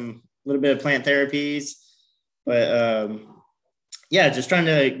that or some little bit of plant therapies, but just trying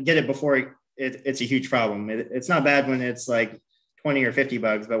to get it before it's a huge problem. It's not bad when it's like 20 or 50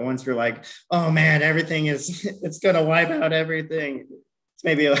 bugs, but once you're like, oh man, it's going to wipe out everything. It's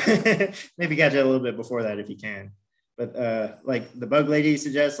maybe catch it a little bit before that if you can. But like the bug lady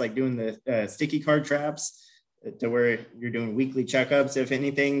suggests, like doing the sticky card traps to where you're doing weekly checkups, if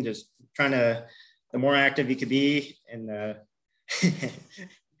anything, just trying to, the more active you could be and the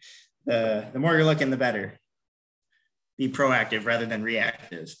more you're looking, the better. be proactive rather than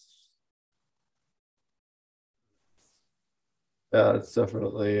reactive. Yeah, it's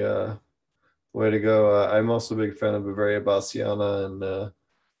definitely way to go. I'm also a big fan of Bavaria Bassiana and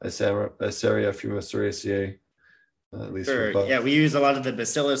Isaria fumigeraceae, at least for Sure. bugs. Yeah, we use a lot of the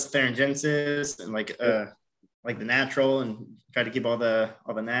Bacillus thuringiensis and like the natural, and try to keep all the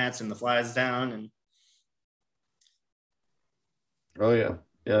gnats and the flies down. And Oh yeah,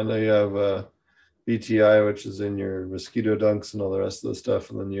 yeah. I know you have BTI, which is in your mosquito dunks and all the rest of the stuff,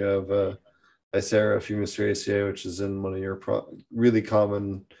 and then you have Icera fumigeraceae, which is in one of your really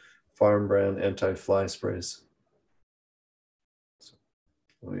common farm brand anti-fly sprays. So,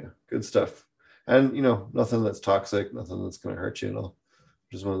 oh yeah, good stuff. And nothing that's toxic, nothing that's going to hurt you at all,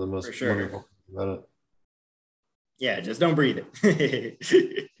 which is one of the most wonderful things about it. Yeah, just don't breathe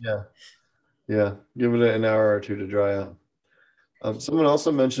it. Yeah. Give it an hour or two to dry out. Someone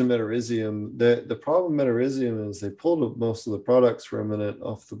also mentioned Metarhizium. The problem with Metarhizium is they pulled most of the products for a minute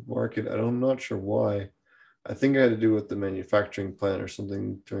off the market. I'm not sure why. I think it had to do with the manufacturing plant or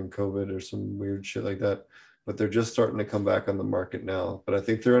something during COVID or some weird shit like that. But they're just starting to come back on the market now. But I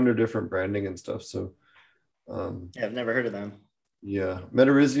think they're under different branding and stuff. So yeah, I've never heard of them. Yeah,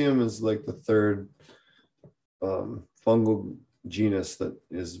 Metarhizium is like the third fungal genus that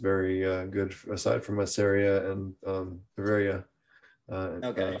is very good aside from Asaria and Bavaria.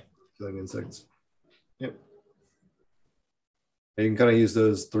 Killing insects. Yep. You can kind of use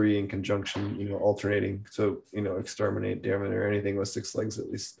those three in conjunction, alternating. So, exterminate, damn or anything with 6 legs at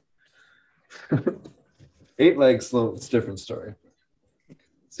least. 8 legs, it's a different story.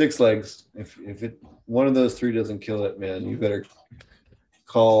 6 legs. If one of those 3 doesn't kill it, man, you better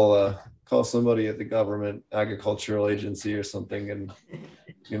call somebody at the government agricultural agency or something and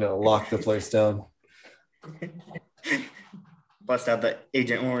lock the place down. Bust out the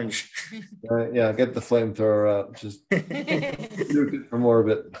Agent Orange. Yeah, get the flamethrower out. Just nuke it from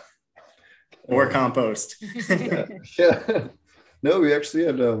orbit. Or compost. Yeah. No, we actually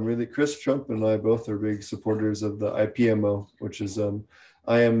had Chris Trump and I both are big supporters of the IPMO, which is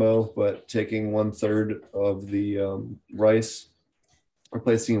IMO, but taking 1/3 of the rice,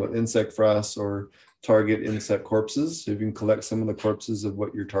 replacing it with insect frass or target insect corpses. So you can collect some of the corpses of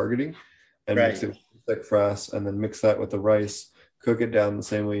what you're targeting and mix it with insect frass, and then mix that with the rice, cook it down the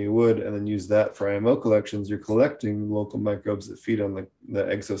same way you would, and then use that for IMO collections. You're collecting local microbes that feed on the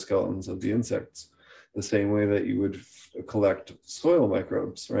exoskeletons of the insects, the same way that you would collect soil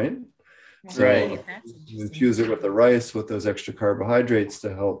microbes, right? So you infuse it with the rice with those extra carbohydrates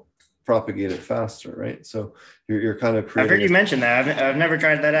to help propagate it faster, right? So you're kind of creating. I've heard you mention that. I've never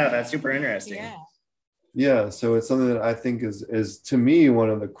tried that out. That's super interesting. Yeah, so it's something that I think is to me one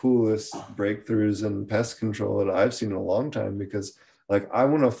of the coolest breakthroughs in pest control that I've seen in a long time, because I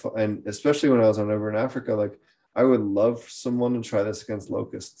want to, and especially when I was over in Africa, I would love someone to try this against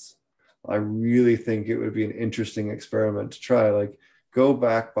locusts. I really think it would be an interesting experiment to try. Go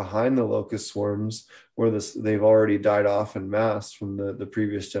back behind the locust swarms where they've already died off en masse from the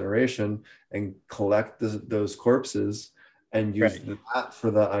previous generation, and collect those corpses and use that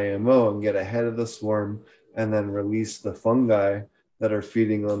for the IMO and get ahead of the swarm, and then release the fungi that are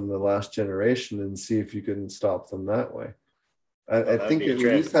feeding on the last generation and see if you can stop them that way. I think you at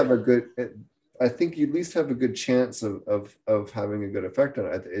least have a good. I think you at least have a good chance of having a good effect on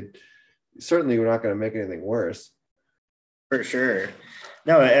it. Certainly, we're not going to make anything worse. For sure.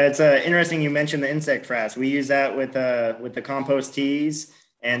 No, it's interesting you mentioned the insect frass. We use that with the compost teas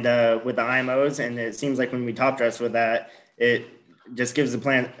and with the IMOs, and it seems like when we top dress with that, it just gives the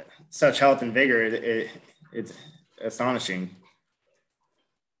plant such health and vigor. It's astonishing.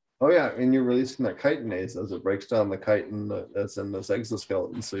 Oh yeah, and you're releasing that chitinase as it breaks down the chitin that's in those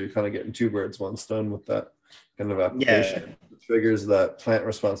exoskeletons. So you're kind of getting 2 birds, 1 stone with that kind of application. Yeah. It triggers that plant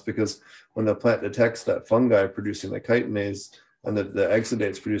response, because when the plant detects that fungi producing the chitinase and the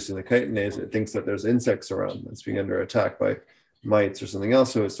exudates producing the chitinase, it thinks that there's insects around that's being under attack by mites or something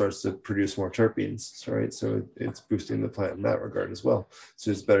else. So it starts to produce more terpenes, right? So it's boosting the plant in that regard as well.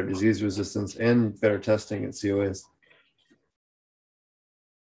 So it's better disease resistance and better testing at COAs.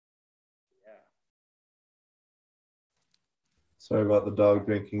 Sorry about the dog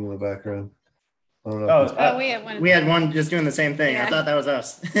drinking in the background. I don't know we had one just doing the same thing. Yeah. I thought that was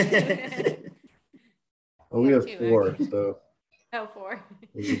us. Oh, we have 4, so 4.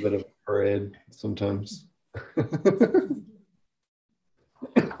 there's a bit of a parade sometimes.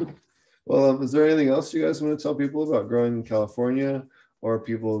 Well, is there anything else you guys want to tell people about growing in California, or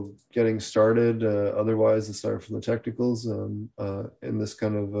people getting started otherwise, aside from the technicals in this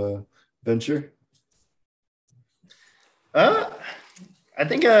kind of venture? I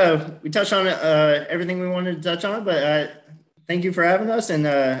think we touched on everything we wanted to touch on, but thank you for having us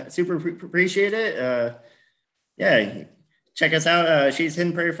and super appreciate it. Yeah, check us out. She's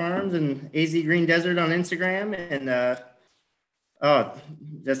Hidden Prairie Farms and AZ Green Desert on Instagram. And oh,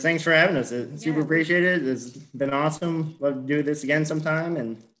 just thanks for having us. Super appreciate it. It's been awesome. Love to do this again sometime.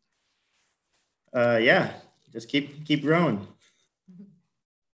 And yeah, just keep growing.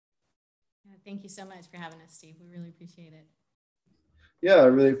 Thank you so much for having us, Steve. We really appreciate it. Yeah, I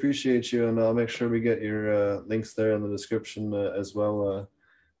really appreciate you, and I'll make sure we get your links there in the description as well.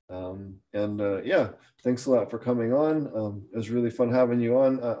 Yeah, thanks a lot for coming on. It was really fun having you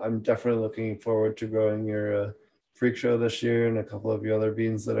on. I'm definitely looking forward to growing your freak show this year and a couple of the other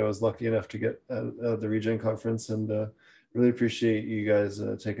beans that I was lucky enough to get at the Regen conference, and really appreciate you guys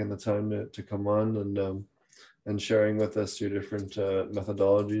taking the time to come on and sharing with us your different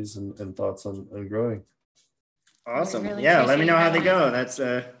methodologies and thoughts on growing. Awesome. Really Yeah, let me know how they it. go. That's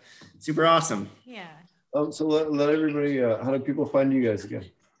super awesome. Yeah. So let everybody, how do people find you guys again?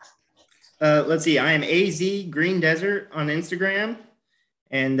 Let's see. I am AZ Green Desert on Instagram,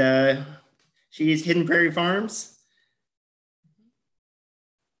 and she's Hidden Prairie Farms.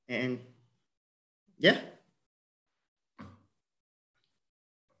 And yeah.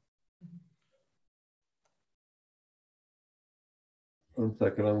 One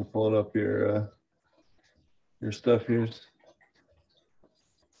second, I'm pulling up your stuff here.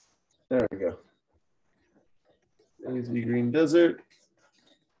 There we go. AZ Green Desert.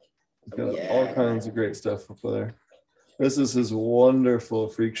 Got all kinds of great stuff up there. This is his wonderful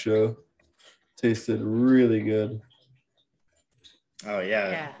freak show. Tasted really good. Oh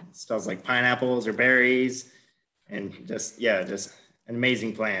yeah. It smells like pineapples or berries, and just an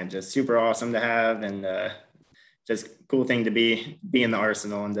amazing plant. Just super awesome to have, and just cool thing to be in the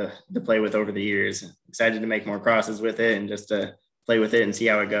arsenal and to play with over the years. Excited to make more crosses with it and just to play with it and see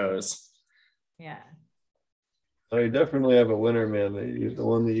how it goes. Yeah. I definitely have a winner, man. The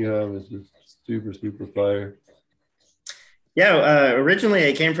one that you have is just super, super fire. Yeah, originally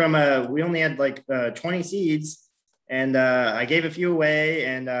it came from we only had like 20 seeds, and I gave a few away,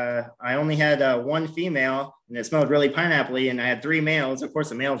 and I only had one female, and it smelled really pineapple-y, and I had 3 males. Of course,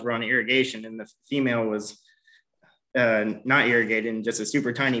 the males were on irrigation, and the female was not irrigated, and just a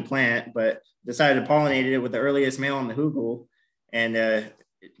super tiny plant, but decided to pollinate it with the earliest male on the hugel, and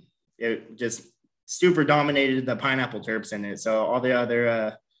it just super dominated the pineapple terps in it. So all the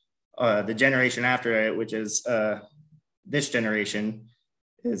other, the generation after it, which is this generation,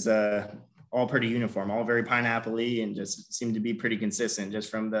 is all pretty uniform, all very pineapple-y, and just seemed to be pretty consistent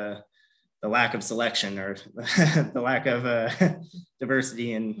just from the lack of selection or the lack of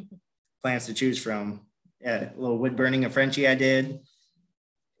diversity in plants to choose from. Yeah, a little wood burning of Frenchie I did, a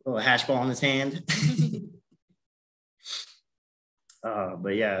little hash ball in his hand.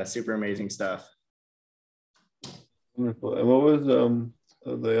 But yeah, super amazing stuff. Wonderful. And what was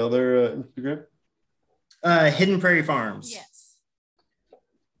the other Instagram? Hidden Prairie Farms. Yes.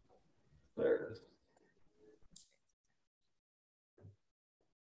 There it is.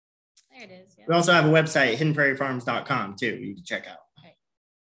 There it is. Yeah. We also have a website, hiddenprairiefarms.com too. You can check out.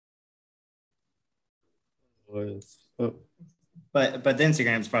 Oh. But the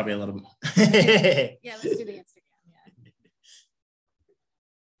Instagram is probably a little bit. Yeah, let's do the Instagram.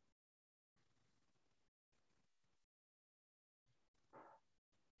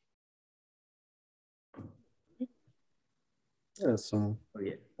 Yeah, some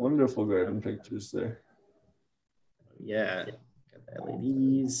wonderful garden pictures there. Yeah, got the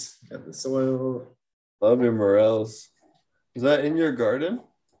LEDs, got the soil. Love your morels. Is that in your garden?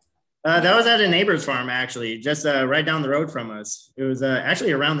 That was at a neighbor's farm, actually, just right down the road from us. It was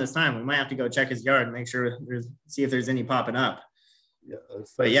actually around this time. We might have to go check his yard and make sure see if there's any popping up. Yeah,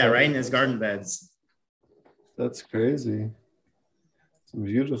 but yeah, right in his garden beds. That's crazy. Some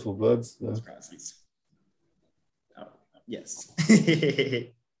beautiful buds, though. Oh, yes.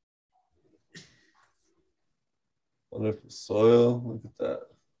 Wonderful soil. Look at that.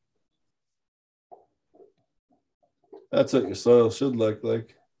 That's what your soil should look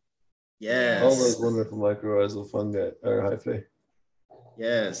like. Yes. All those wonderful mycorrhizal fungi or hyphae.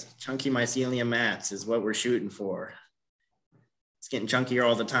 Yes. Chunky mycelium mats is what we're shooting for. It's getting chunkier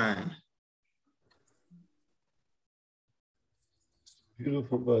all the time.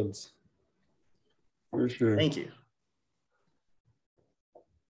 Beautiful buds. For sure. Thank you.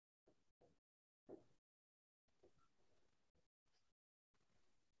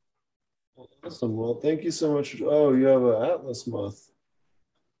 Awesome. Well, thank you so much. Oh, you have an Atlas moth.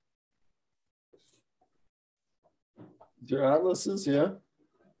 Your atlases, yeah?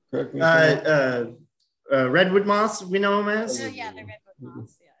 Correct me. Redwood moths, we know them as. Oh, yeah, the redwood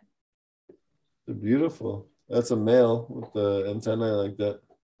moths, yeah. They're beautiful. That's a male with the antennae like that.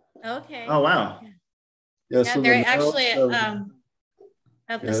 Okay. Oh, wow. Yeah, Yeah, so they're the males actually have-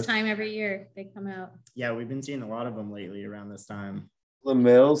 at Go this ahead. time every year they come out. Yeah, we've been seeing a lot of them lately around this time. the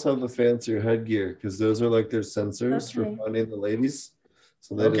males have the fancier headgear because those are like their sensors for Okay. finding the ladies.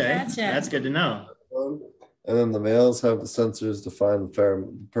 So they Okay, Gotcha. that's good to know. just, and then the males have the sensors to find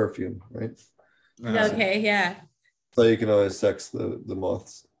the perfume, right? Okay, yeah. So you can always sex the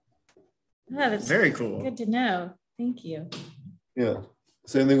moths. Oh, that's Very cool. good to know. Thank you. Yeah.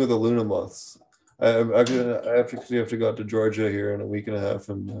 Same thing with the Luna moths. I actually have to go out to Georgia here in a week and a half,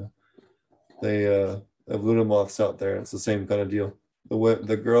 and they have Luna moths out there. It's the same kind of deal.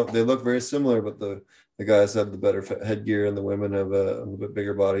 The girl, they look very similar, but the guys have the better headgear, and the women have a little bit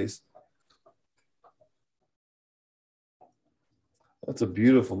bigger bodies. That's a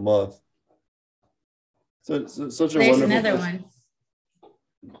beautiful moth. So such a There's wonderful. another one.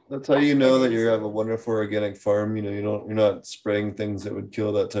 That's how you know that you have a wonderful organic farm. You know, you're not spraying things that would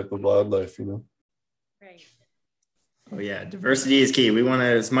kill that type of wildlife. You know. Right. Oh yeah, diversity is key. We want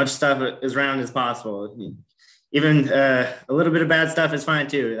as much stuff as around as possible. Even a little bit of bad stuff is fine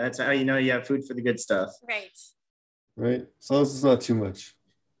too. That's how you know you have food for the good stuff. Right. Right. As long as it's not too much.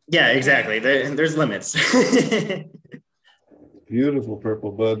 Yeah, exactly. There's limits. Beautiful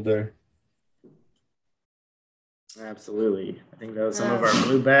purple bud there. Absolutely. I think that was some of our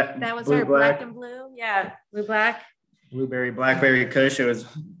blue bat. That was blue our black and blue. Yeah. Blue black. Blueberry, blackberry kush. It was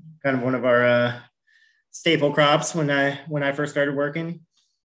kind of one of our staple crops when I first started working.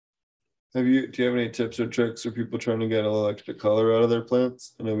 Do you have any tips or tricks for people trying to get a little extra color out of their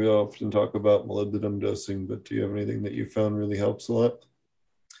plants? I know we often talk about molybdenum dosing, but do you have anything that you found really helps a lot?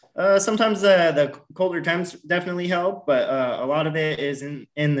 Sometimes the colder temps definitely help, but a lot of it is in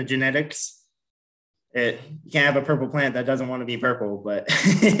the genetics. You can't have a purple plant that doesn't want to be purple, but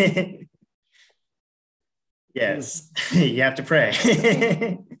yes, you have to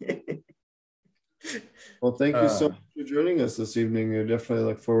pray. Well, thank you so much for joining us this evening. I definitely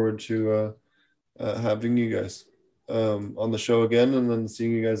look forward to having you guys on the show again, and then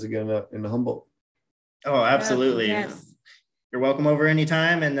seeing you guys again in Humboldt. Oh, absolutely. Yes. You're welcome over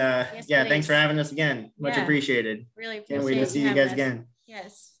anytime. And Yes, yeah, please. thanks for having us again. Much Yeah. appreciated. Really appreciate Can't wait to see you having guys us. again.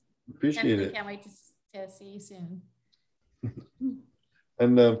 Yes. Appreciate Definitely it. can't wait to see you soon.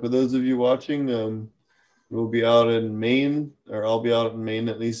 And for those of you watching, we'll be out in Maine, or I'll be out in Maine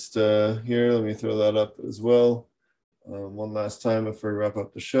at least here. Let me throw that up as well. One last time before we wrap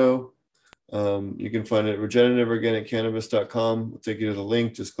up the show. You can find it at regenerativeorganiccannabis.com. We'll take you to the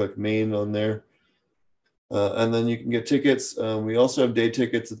link. Just click Maine on there. And then you can get tickets. We also have day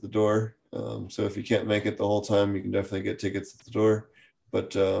tickets at the door. So if you can't make it the whole time, you can definitely get tickets at the door.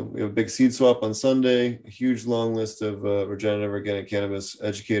 But we have a big seed swap on Sunday, a huge long list of regenerative organic cannabis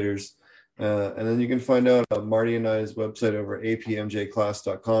educators. And then you can find out Marty and I's website over at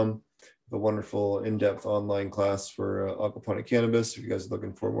apmjclass.com, the wonderful in-depth online class for aquaponic cannabis. If you guys are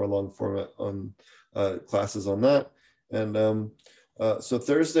looking for more long format on classes on that. And so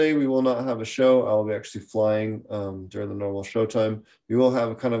Thursday, we will not have a show. I'll be actually flying during the normal show time. We will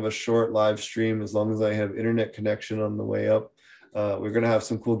have kind of a short live stream as long as I have internet connection on the way up. We're going to have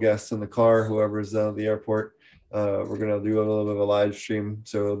some cool guests in the car, whoever's at the airport. We're going to do a little bit of a live stream.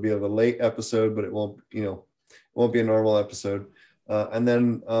 So it'll be a late episode, but it won't be a normal episode. And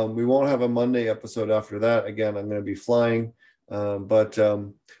then we won't have a Monday episode after that. Again, I'm going to be flying. But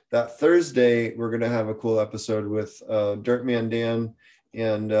that Thursday, we're going to have a cool episode with Dirtman Dan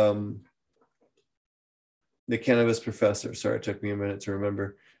and the cannabis professor. Sorry, it took me a minute to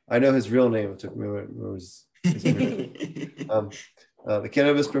remember. I know his real name. It took me a minute. The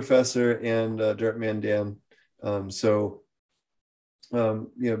cannabis professor and Dirtman Dan.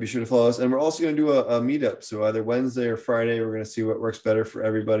 Be sure to follow us. And we're also going to do a meetup. So either Wednesday or Friday, we're going to see what works better for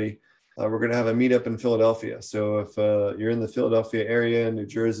everybody. We're going to have a meetup in Philadelphia. So if you're in the Philadelphia area, New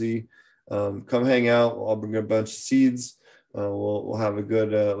Jersey, come hang out. I'll bring a bunch of seeds. We'll have a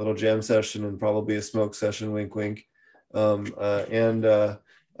good little jam session and probably a smoke session, wink, wink. We'll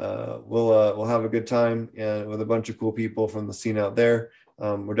have a good time and with a bunch of cool people from the scene out there.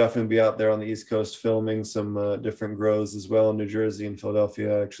 We're definitely be out there on the East Coast filming some different grows as well in New Jersey and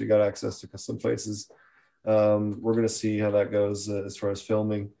Philadelphia. I actually got access to some places. We're going to see how that goes as far as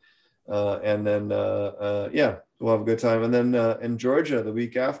filming. And then, we'll have a good time. And then in Georgia, the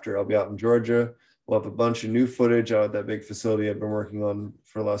week after, I'll be out in Georgia. We'll have a bunch of new footage out at that big facility I've been working on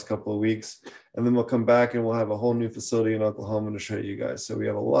for the last couple of weeks. And then we'll come back and we'll have a whole new facility in Oklahoma to show you guys. So we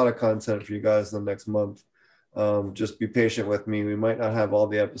have a lot of content for you guys in the next month. Just be patient with me. We might not have all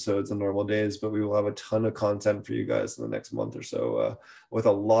the episodes on normal days, but we will have a ton of content for you guys in the next month or so with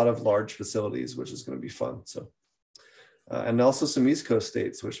a lot of large facilities, which is going to be fun. So, and also some East Coast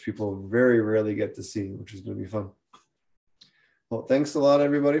states, which people very rarely get to see, which is going to be fun. Well, thanks a lot,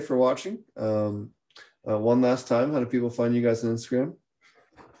 everybody, for watching. One last time, how do people find you guys on Instagram?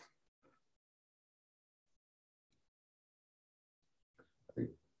 Did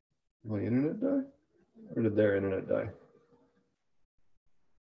my internet die? Or did their internet die?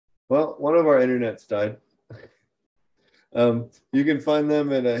 Well, one of our internets died. You can find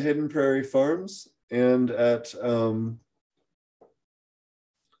them at Hidden Prairie Farms and at,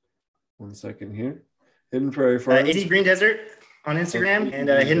 one second here, Hidden Prairie Farms. 80 Green Desert on Instagram and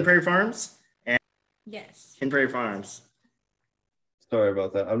Hidden Prairie Farms. And Yes. Hidden Prairie Farms. Sorry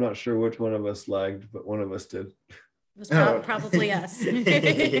about that. I'm not sure which one of us lagged, but one of us did. It was Oh. probably us. And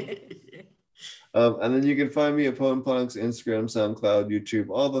then you can find me at Potent Planks, Instagram, SoundCloud, YouTube,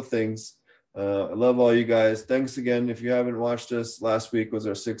 all the things. I love all you guys. Thanks again. If you haven't watched us, last week was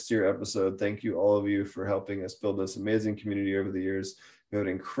our 6th-year episode. Thank you, all of you, for helping us build this amazing community over the years. We have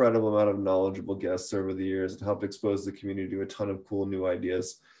an incredible amount of knowledgeable guests over the years and helped expose the community to a ton of cool new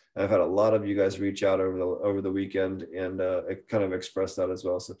ideas. I've had a lot of you guys reach out over the weekend and kind of express that as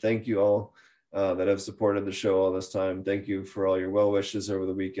well. So thank you all that have supported the show all this time. Thank you for all your well wishes over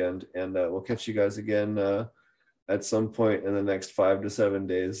the weekend, and we'll catch you guys again at some point in the next 5 to 7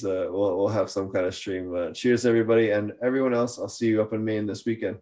 days. We'll have some kind of stream. Cheers, everybody, and everyone else. I'll see you up in Maine this weekend.